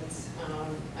 dwellings,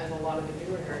 and a lot of the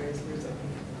newer areas were zoned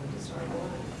just R1.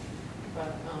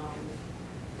 But,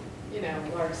 you know,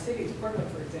 large cities, Portland,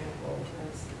 for example,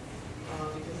 has,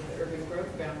 because of the urban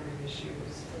growth boundary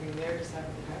issues, I mean, they're just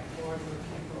having to pack more and more people.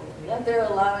 Yeah, they're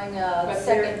allowing But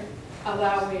second, they're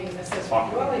allowing accessory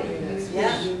dwelling units,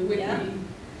 Yeah, which would yeah. be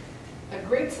a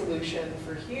great solution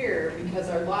for here, because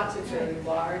our lots are fairly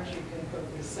large, you can put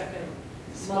a second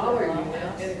smaller Mother-in-law unit,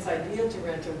 house. and it's ideal to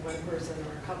rent to one person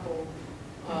or a couple.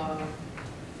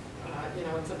 You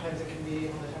know, and sometimes it can be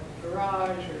on the top of a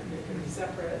garage, or it can be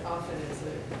separate, often it's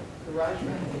a garage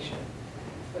renovation.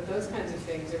 But those kinds of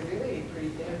things are really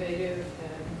pretty innovative,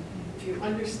 and if you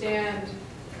understand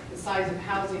the size of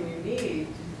housing you need,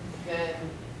 then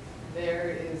there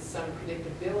is some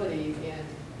predictability in,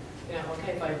 you know,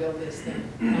 okay, if I build this, then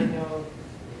I know,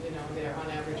 you know, there on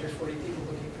average are 40 people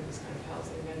looking for this kind of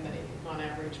housing, and they, on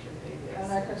average, can pay this.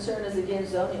 and our concern is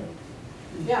against zoning.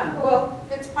 Yeah, well,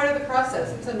 it's part of the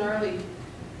process. It's a gnarly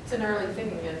thing,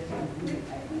 and I think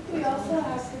we also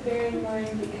have to bear in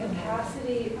mind the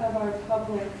capacity of our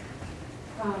public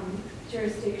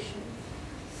jurisdiction.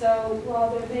 So while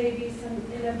there may be some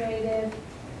innovative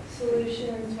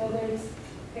solutions, whether it's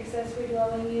accessory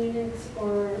dwelling units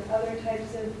or other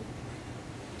types of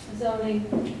zoning,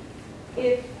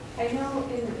 if, I know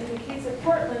in the case of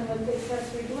Portland with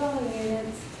accessory dwelling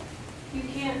units, you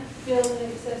can't build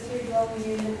an accessory dwelling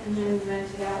unit and then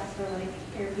rent it out for like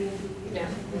Airbnb or yeah.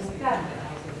 something like that.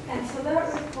 And so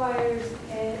that requires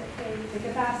the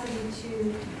capacity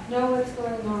to know what's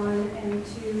going on and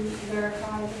to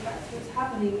verify that that's what's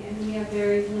happening. And we have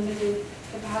very limited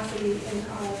capacity in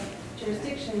our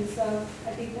jurisdiction. So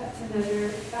I think that's another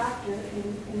factor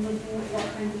in looking at what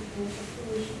kinds of potential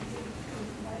solutions we can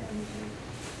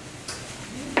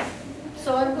provide.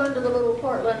 So I'm going to the little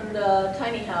Portland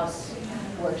tiny house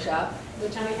workshop. The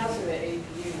tiny house or the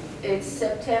APU? It's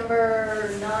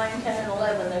September 9, 10, and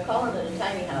 11. They're calling it a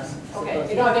tiny house. Okay, supposedly.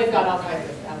 you know, they've got all kinds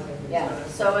of housing. Yeah,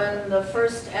 so in the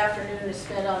first afternoon is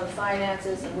spent on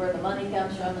finances and where the money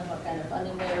comes from and what kind of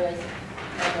funding there is.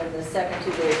 And then the second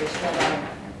 2 days are spent on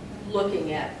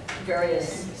looking at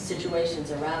various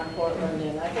situations around Portland.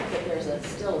 And I think that there's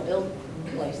still a build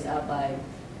place out by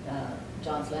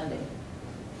John's Landing.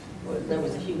 There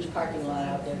was a huge parking lot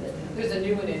out there that. There's a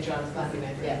new one in John's Landing,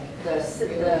 I think. Yeah, the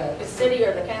city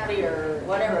or the county or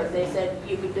whatever, they said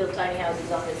you could build tiny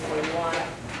houses on this where you want it.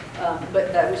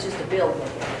 But that was just a build,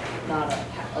 not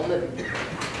a living.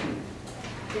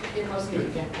 In most cases,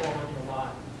 you can't go onto a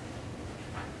lot.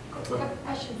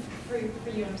 Question for you,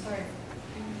 I'm sorry.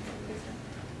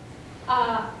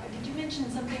 Did you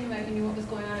mention something about you knew what was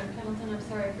going on in Pendleton? I'm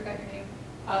sorry, I forgot your name.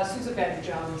 Susan Badger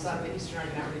Jones, I'm the Eastern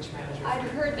Oregon Outreach Manager. I'd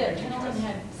heard that Pendleton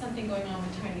had something going on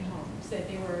with tiny homes, that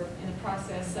they were in the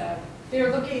process of.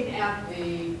 They're looking at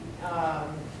the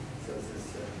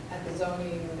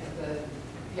zoning,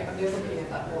 they're looking at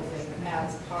that whole thing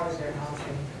as part of their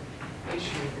housing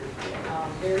issue.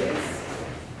 There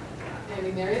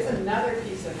is another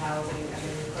piece of housing, and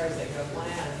it requires that you have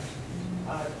land,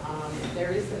 but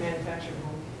there is the manufactured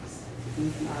home piece.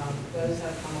 Those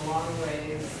have come a long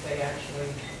ways. They actually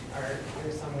are,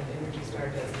 there's some with Energy Star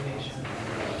designation.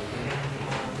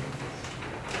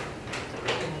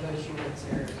 And those units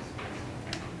are,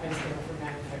 I just came from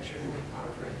manufactured home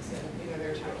conference, and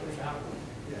they're talking about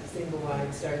single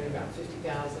wide starting about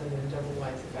 50,000 and double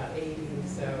wides about 80.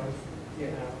 So,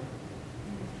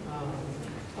 a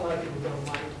lot of people don't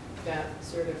like that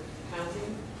sort of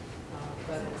housing,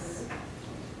 but it's, it's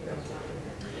not gonna.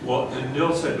 Well, and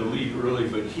Nils had to leave early,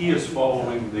 but he is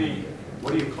following the,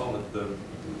 what do you call it, the,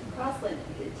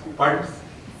 Cross-laminated timbers. pardon?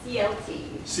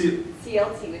 CLT.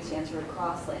 CLT, which stands for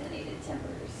cross-laminated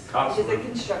timbers, which is a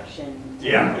construction.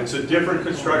 Yeah, it's a different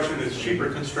construction, it's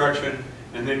cheaper construction,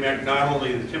 and they make not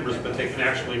only the timbers, but they can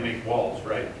actually make walls,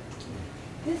 right?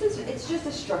 It's just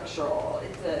a structural,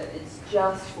 it's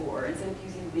just for, instead of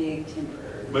using big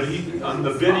timbers. But on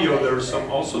the video, there's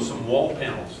also some wall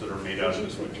panels that are made out of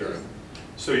this material.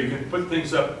 So you can put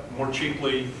things up more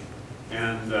cheaply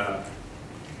and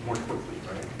more quickly,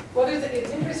 right? Well,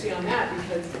 it's interesting on that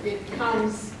because it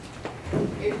comes,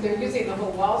 if they're using the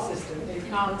whole wall system, it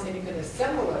comes and you can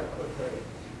assemble it quickly.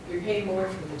 You're paying more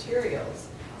for the materials.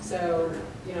 So,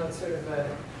 it's sort of a,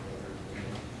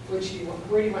 where do you want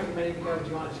your money to go? Do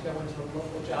you want it to go into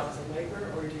local jobs and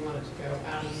labor, or do you want it to go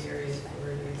out in the areas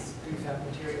where these prefab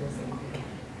materials and you can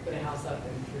put a house up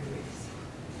in 3 weeks?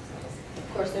 So,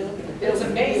 Of course, they look at the It's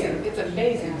building.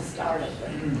 amazing, stuff.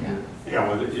 Yeah. Yeah,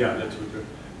 well, yeah, that's what they're,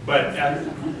 but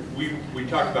we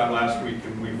talked about last week,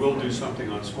 and we will do something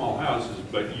on small houses,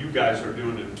 but you guys are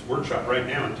doing a workshop right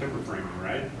now in timber framing,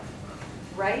 right?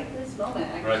 Right this moment,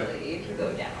 actually, if you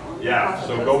go down. Yeah,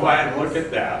 so go by and look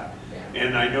at that.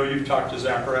 And I know you've talked to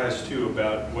Zacharias too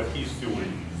about what he's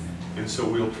doing, and so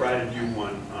we'll try to do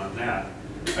one on that.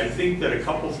 I think that a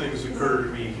couple things occur to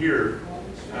me here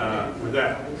with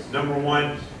that. Number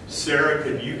one, Sarah,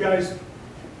 could you guys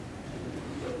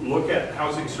look at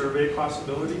housing survey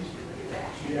possibilities?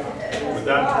 Yeah. With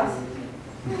that?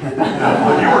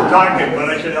 Well, you were talking, but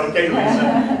I said, okay,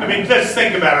 Lisa. I mean, just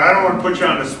think about it. I don't want to put you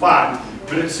on the spot,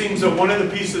 but it seems that one of the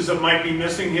pieces that might be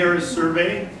missing here is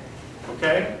survey.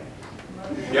 Okay?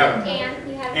 Yeah. And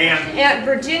you have. And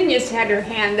Virginia's had her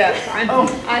hand up.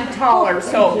 I'm taller,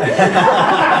 so.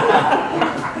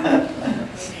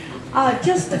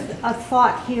 Just a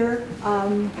thought here,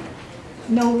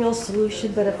 no real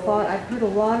solution, but a thought. I've heard a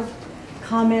lot of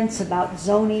comments about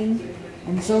zoning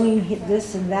and zoning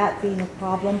this and that being a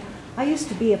problem. I used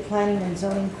to be a planning and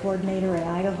zoning coordinator in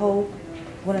Idaho,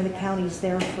 one of the counties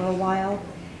there for a while,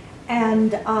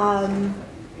 and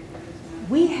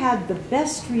we had the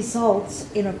best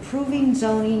results in approving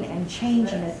zoning and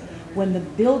changing it when the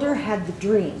builder had the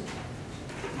dream,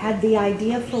 had the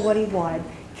idea for what he wanted,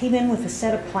 came in with a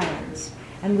set of plans,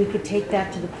 and we could take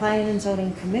that to the Planning and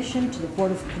Zoning Commission, to the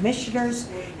Board of Commissioners,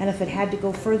 and if it had to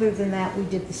go further than that, we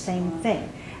did the same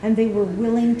thing. And they were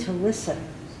willing to listen.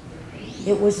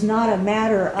 It was not a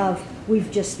matter of,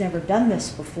 we've just never done this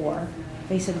before.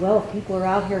 They said, well, if people are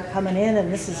out here coming in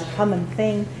and this is a common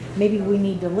thing, maybe we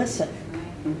need to listen.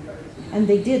 And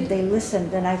they did, they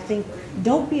listened, and I think,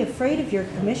 don't be afraid of your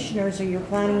commissioners or your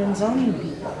planning and zoning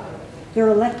people. They're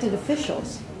elected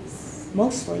officials,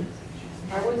 mostly.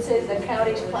 I would say the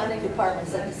county's planning department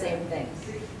said the same thing.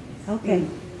 Okay.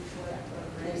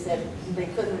 They said they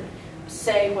couldn't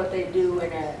say what they do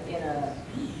in a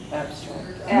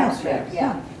abstract,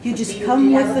 yeah. You just Do come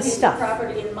you with have the a piece of stuff.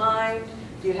 property in mind?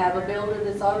 Do you have a builder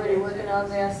that's already working on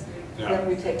this? Then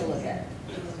we take a look at it.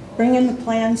 Bring in the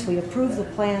plans, we approve the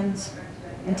plans,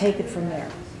 and take it from there.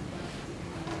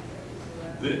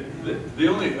 The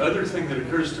only other thing that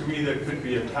occurs to me that could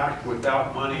be attacked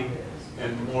without money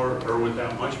and more, or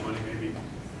without much money maybe,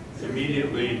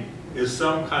 immediately, is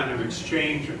some kind of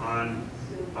exchange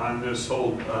on this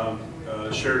whole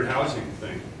shared housing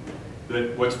thing.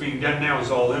 That what's being done now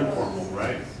is all informal,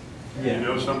 right? Yeah. You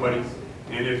know somebody,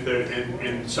 and if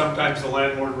and sometimes the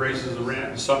landlord raises the rent,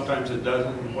 and sometimes it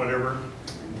doesn't, whatever.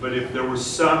 But if there was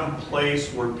some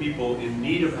place where people in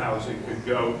need of housing could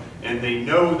go, and they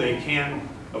know they can't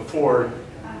afford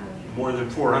more than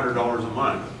 $400 a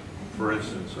month, for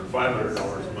instance, or $500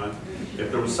 a month,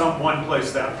 if there was some one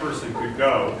place that person could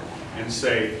go and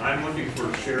say, I'm looking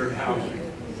for shared housing,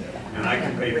 and I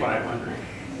can pay $500.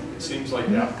 It seems like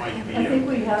that might be I think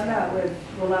we have that with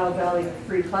Willow Valley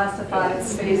Free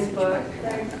Classifieds, Facebook,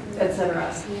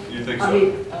 etc. You think I so?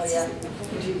 mean, Oh, yeah.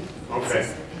 would you,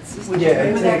 Okay. would you Yeah, agree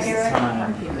it with that, takes Garrett?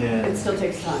 time. Yeah. It still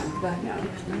takes time, but no.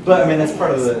 But I mean, that's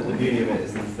part of the beauty of it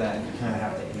is that you kind of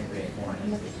have to integrate more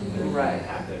into the community and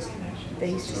have those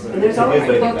connections. So And there's it's a always good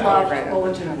a way to book go. log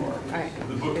bulletin board.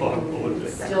 The book log bulletin.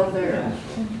 It's still there.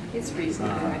 It's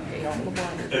reasonable. I pay all the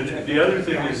water. And the other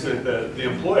thing is that the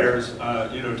employers,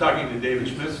 you know, talking to David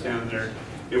Schmitz down there,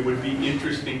 it would be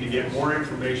interesting to get more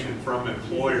information from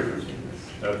employers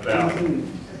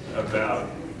about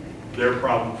their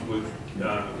problems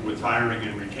with hiring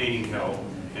and retaining help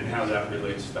and how that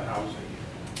relates to housing.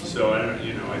 So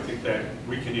I think that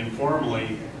we can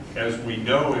informally, as we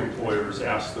know employers,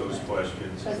 ask those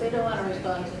questions. Because they don't want to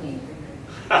respond to me.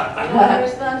 They don't want to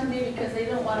respond to me because they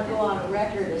don't want to go on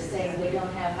record as saying they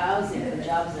don't have housing for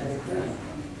jobs that are recruiting.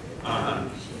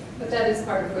 But that is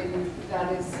part of what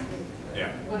that is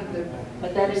Yeah. one of the.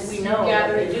 But that is, we know.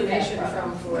 Gather that they do have information from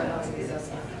problems. for housing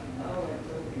assessment.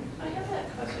 I have a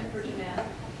question for Jeanette.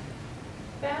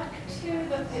 Back to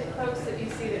the folks that you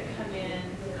see that come in,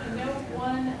 I know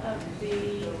one of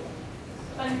the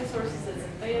funding sources that's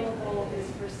available is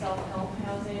for self-help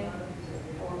housing,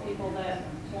 or people that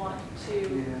want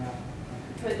to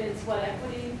put in sweat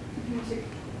equity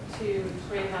to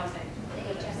create housing. The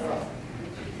HSA,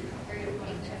 or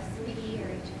HSB or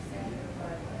HSA.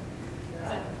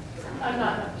 I'm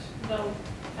not, no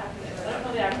acronyms, I don't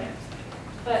know the acronyms.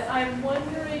 But I'm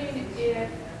wondering if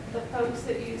the folks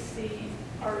that you see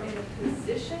are in a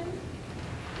position,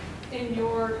 in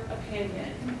your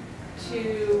opinion,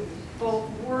 to both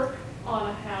work on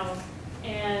a house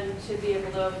and to be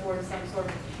able to afford some sort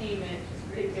of payment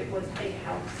if it was a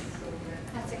house.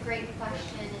 That's a great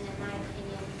question, and in my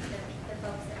opinion, the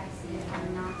folks that I see are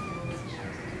not in a position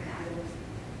to do that.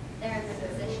 They're in the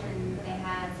position they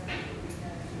have,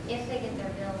 if they get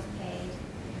their bills paid,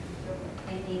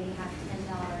 they maybe have $10,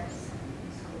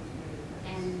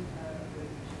 and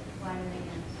why do they,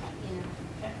 you know?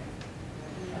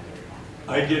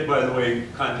 I did, by the way,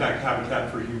 contact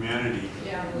Habitat for Humanity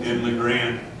in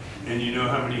LeGrand, and you know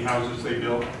how many houses they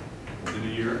built in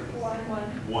a year?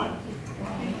 One.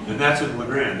 And that's in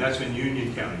LeGrand, that's in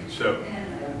Union County. So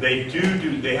they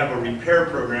they have a repair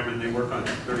program, and they work on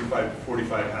 35,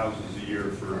 45 houses a year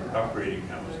for upgrading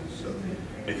houses. So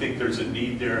I think there's a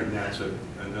need there, and that's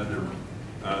another,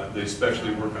 they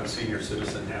especially work on senior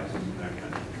citizen houses and that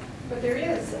kind of thing. But there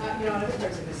is, you know, in other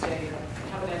parts of the state,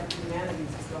 Habitat for Humanities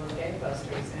is going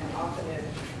gangbusters, and often it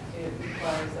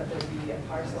requires that there be a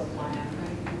parcel of land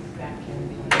that can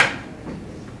be,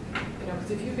 you know,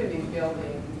 because if you can be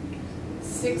building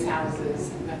 6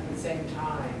 houses at the same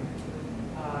time,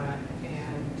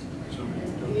 and,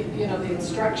 you know, the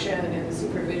instruction and the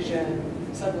supervision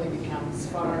suddenly becomes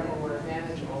far more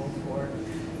manageable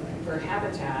for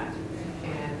Habitat,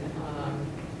 and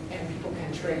people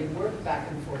can trade work back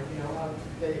and forth, you know,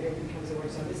 it becomes a work,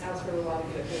 so this house for a little while,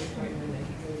 get a finish point, and then they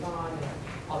can move on, and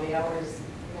all the hours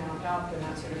mount up and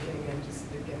that sort of thing, and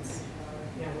just, it gets,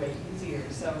 you know, way easier.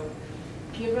 So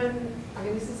given, I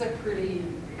mean, this is a pretty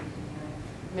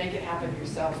make it happen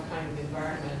yourself kind of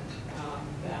environment,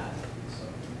 that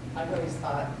I've always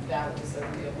thought that was a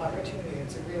real opportunity.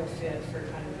 It's a real fit for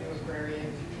kind of new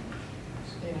agrarian,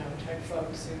 you know, type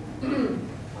folks who,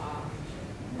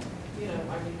 you know,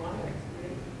 I mean,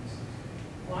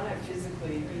 want to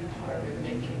physically be part of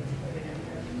making an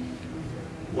impact.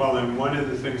 Well, and one of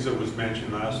the things that was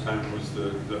mentioned last time was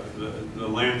the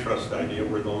land trust idea,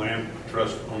 where the land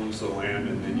trust owns the land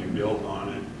and then you build on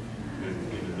it. And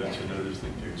you know, that's another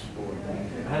thing to explore.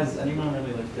 Has anyone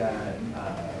really looked at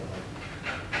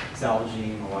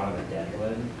salvaging a lot of the dead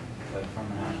wood, like from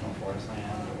the national forest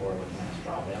land, or looking at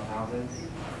straw bale houses,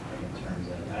 like in terms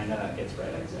of, and I know that gets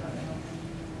red eggs zoning,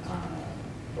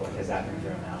 but like, has that been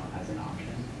thrown out as an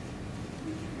option?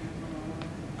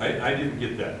 I didn't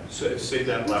get that. Say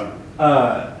that louder.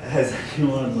 Has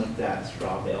anyone looked at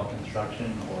straw bale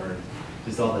construction, or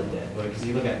just all the dead wood? Because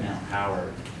you look at Mount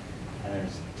Howard, and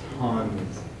there's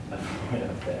tons of wood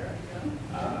up there.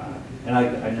 And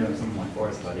I know some of my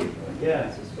forest buddies are like, yeah,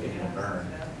 it's just waiting to burn.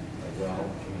 Like, well,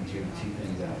 can we do 2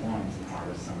 things at once and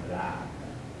harvest some of that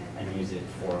and use it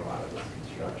for a lot of this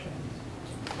construction?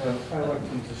 I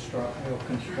looked into straw bale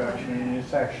construction, and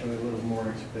it's actually a little more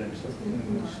expensive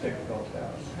than the stick-built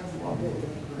house.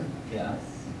 Yeah.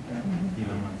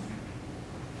 Even with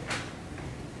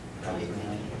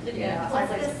Yeah,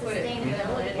 What's like the put it in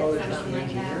sustainability Oh, of it's just something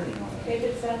like that? If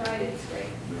it's done right, it's great.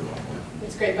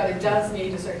 It's great, but it does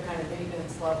need a certain kind of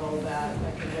maintenance level that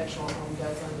a conventional home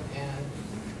doesn't, and,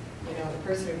 you know, the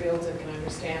person who builds it can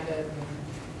understand it and,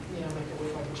 you know, make it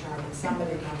look like a charm. And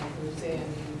somebody moves in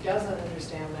who doesn't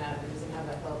understand that, and doesn't have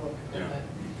that level of commitment,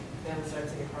 then it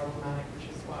starts to get problematic, which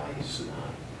is why it's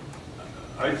not.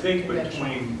 I think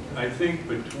between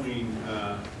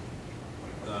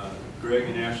Greg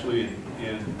and Ashley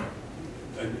and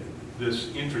this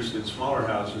interest in smaller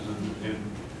houses and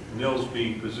Nils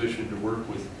being positioned to work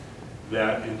with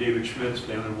that, and David Schmitz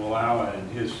down in Wallowa and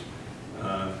his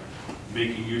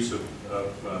making use of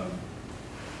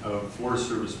Forest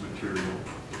Service material,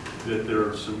 that there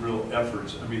are some real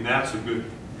efforts. I mean, that's a good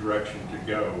direction to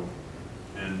go,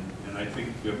 and I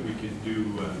think that we can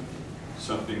do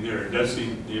something there. It does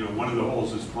seem, you know, one of the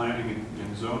holes is planning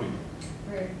and zoning.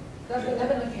 Right. I've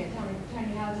been looking at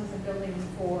tiny houses and buildings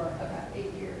for about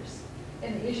 8 years.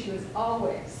 And the issue is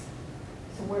always,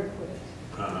 so where to put it?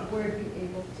 Where to be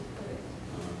able to put it?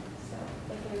 So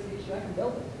that's always the issue. I can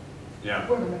build it. Yeah.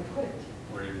 Where am I going to put it?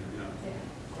 Where you,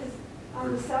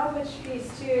 On the salvage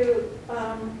piece too,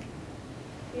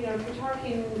 you know, if you're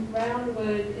talking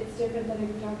roundwood, it's different than if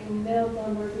you're talking milled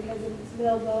lumber, because if it's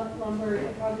milled lumber,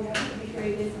 it probably has to be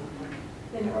graded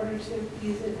in order to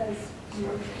use it as, you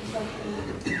know,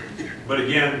 construction. But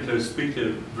again, to speak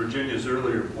to Virginia's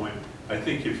earlier point, I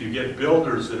think if you get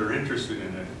builders that are interested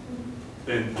in it,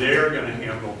 then they're going to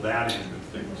handle that end of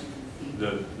things.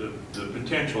 The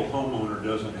potential homeowner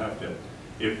doesn't have to.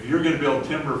 If you're going to build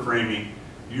timber framing,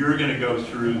 you're going to go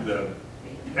through the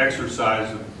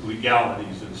exercise of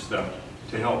legalities and stuff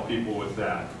to help people with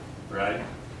that, right?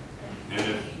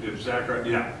 And if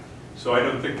Zachary, yeah. So I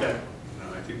don't think that,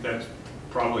 no, I think that's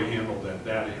probably handled at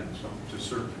that end, so to a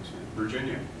certain extent.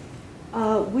 Virginia?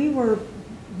 We were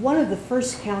one of the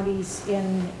first counties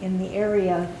in the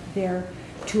area there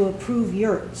to approve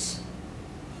yurts.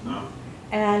 No.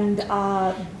 And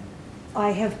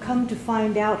I have come to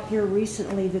find out here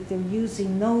recently that they're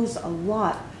using those a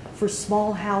lot for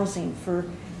small housing, for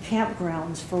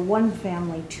campgrounds, for one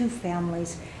family, two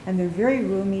families, and they're very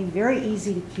roomy, very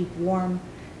easy to keep warm.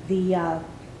 The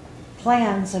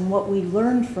plans and what we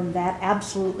learned from that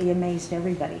absolutely amazed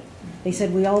everybody. They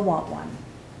said, we all want one.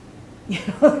 You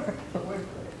know? But where to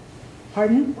put it?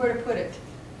 Pardon? Where to put it?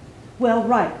 Well,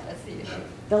 right, That's the issue.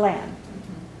 the land.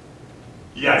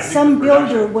 Yeah, I think Some the production-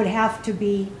 builder would have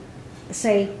to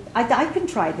say, I can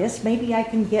try this, maybe I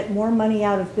can get more money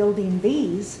out of building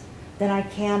these than I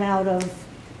can out of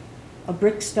a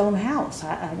brick stone house.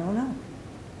 I don't know.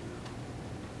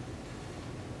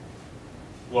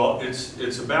 Well,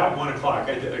 it's about 1 o'clock.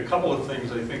 A couple of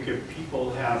things I think if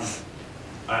people have,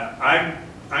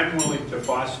 I'm willing to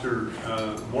foster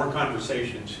more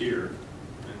conversations here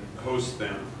and host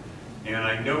them. And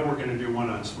I know we're going to do one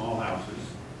on small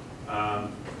houses.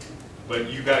 But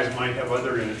you guys might have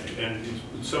other, and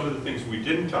some of the things we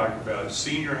didn't talk about,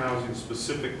 senior housing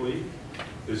specifically,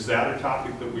 is that a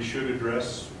topic that we should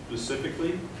address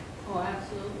specifically? Oh,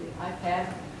 absolutely.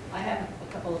 I have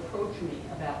a couple approach me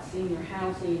about senior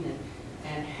housing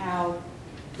and how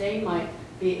they might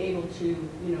be able to,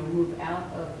 you know, move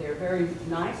out of their very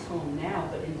nice home now,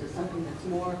 but into something that's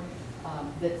more,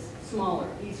 that's smaller,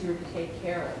 easier to take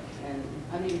care of. And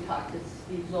I even talked to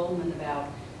Steve Zollman about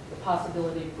the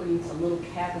possibility of putting some little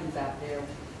cabins out there,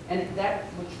 and that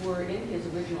which were in his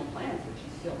original plans, which he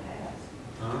still has,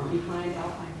 behind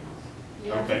Alpine House.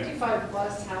 Yeah, Okay. 55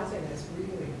 plus housing is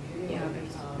really, really,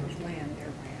 there's land there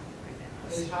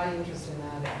there's high interest in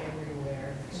that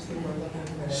everywhere. People are looking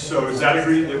for. So is that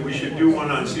agreed that we should do one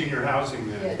on senior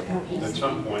housing then, at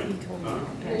some point?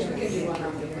 Maybe we can do one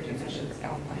on bigger divisions.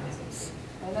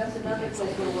 And that's another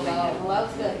place where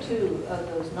Willow's got two of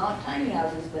those, not tiny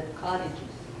houses, but cottages.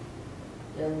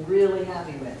 They're really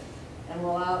happy with. And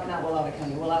not Willowwood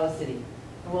County, Willowwood City.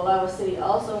 And Willowwood City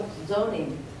also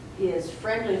zoning is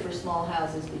friendly for small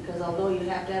houses because although you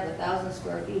have to have 1,000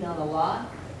 square feet on a lot,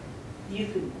 you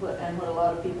could put, and what a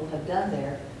lot of people have done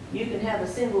there, you can have a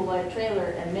single wide trailer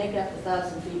and make up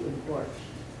 1,000 feet with a porch.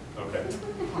 Okay.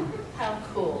 How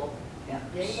cool. Yeah.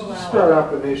 Just brought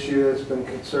up an issue that's been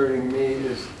concerning me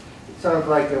is, it sounds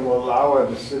like in Wallowa,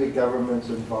 the city government's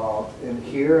involved. In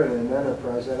here and in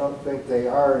Enterprise, I don't think they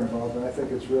are involved, and I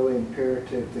think it's really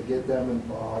imperative to get them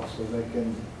involved so they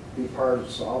can be part of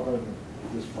solving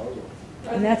this puzzle.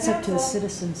 And that's up to the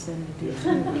citizens then to do.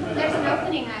 There's an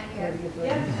opening out here.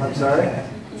 I'm sorry?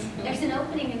 There's an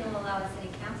opening in the Wallowa City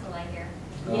Council, I hear.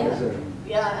 Yeah,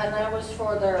 yeah, and that was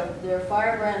for their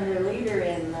firebrand, their leader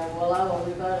in Wallowa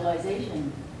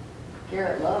revitalization.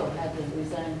 Garrett Lowe had to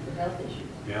resign for health issues.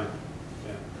 Yeah,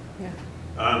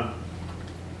 yeah.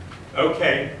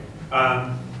 Okay.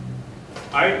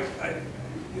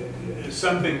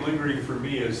 Something lingering for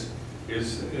me is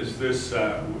this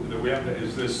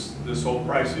this whole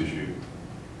price issue.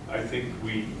 I think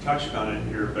we touched on it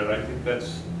here, but I think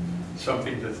that's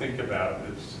something to think about.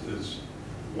 Is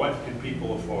what can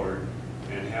people afford,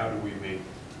 and how do we make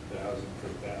the housing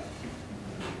fit that?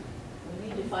 We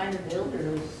need to find a builder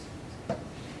who's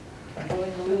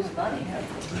going to lose money.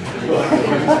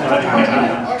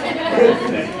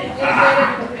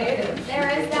 There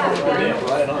is that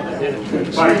one.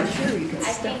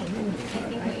 I think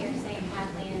what you're saying,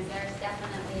 Kathleen, is there's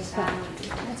definitely a balance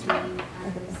between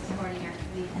supporting our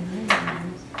community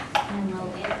and low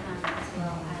income as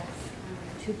well as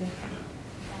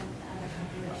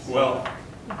Well,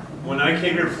 when I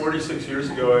came here 46 years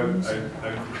ago,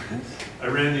 I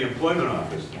ran the employment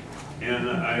office. And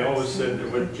I always said that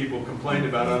when people complained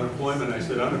about unemployment, I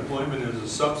said unemployment is a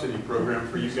subsidy program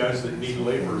for you guys that need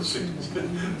labor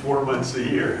 4 months a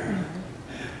year.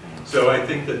 So I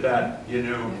think that you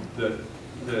know, that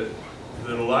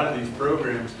a lot of these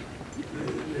programs,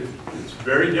 it's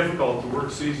very difficult to work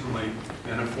seasonally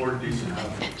and afford decent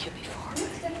housing.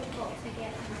 it's difficult to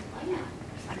get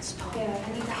unemployment.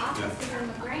 I mean, the office is in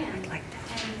the Grand, and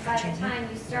by the time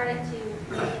you started to,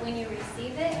 when you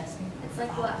receive it, it's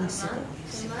like what, a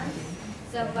month, 2 months?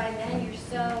 So by then you're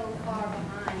so far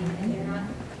behind, and you're not.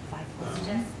 It's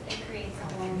just, it creates a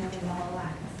whole nother ball of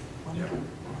wax. Yeah.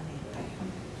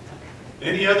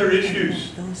 Any other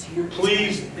issues?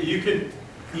 Please, you can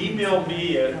email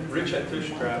me at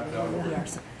rich@fishtrap.org.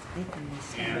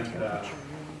 And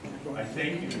I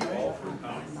thank you all for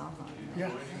coming.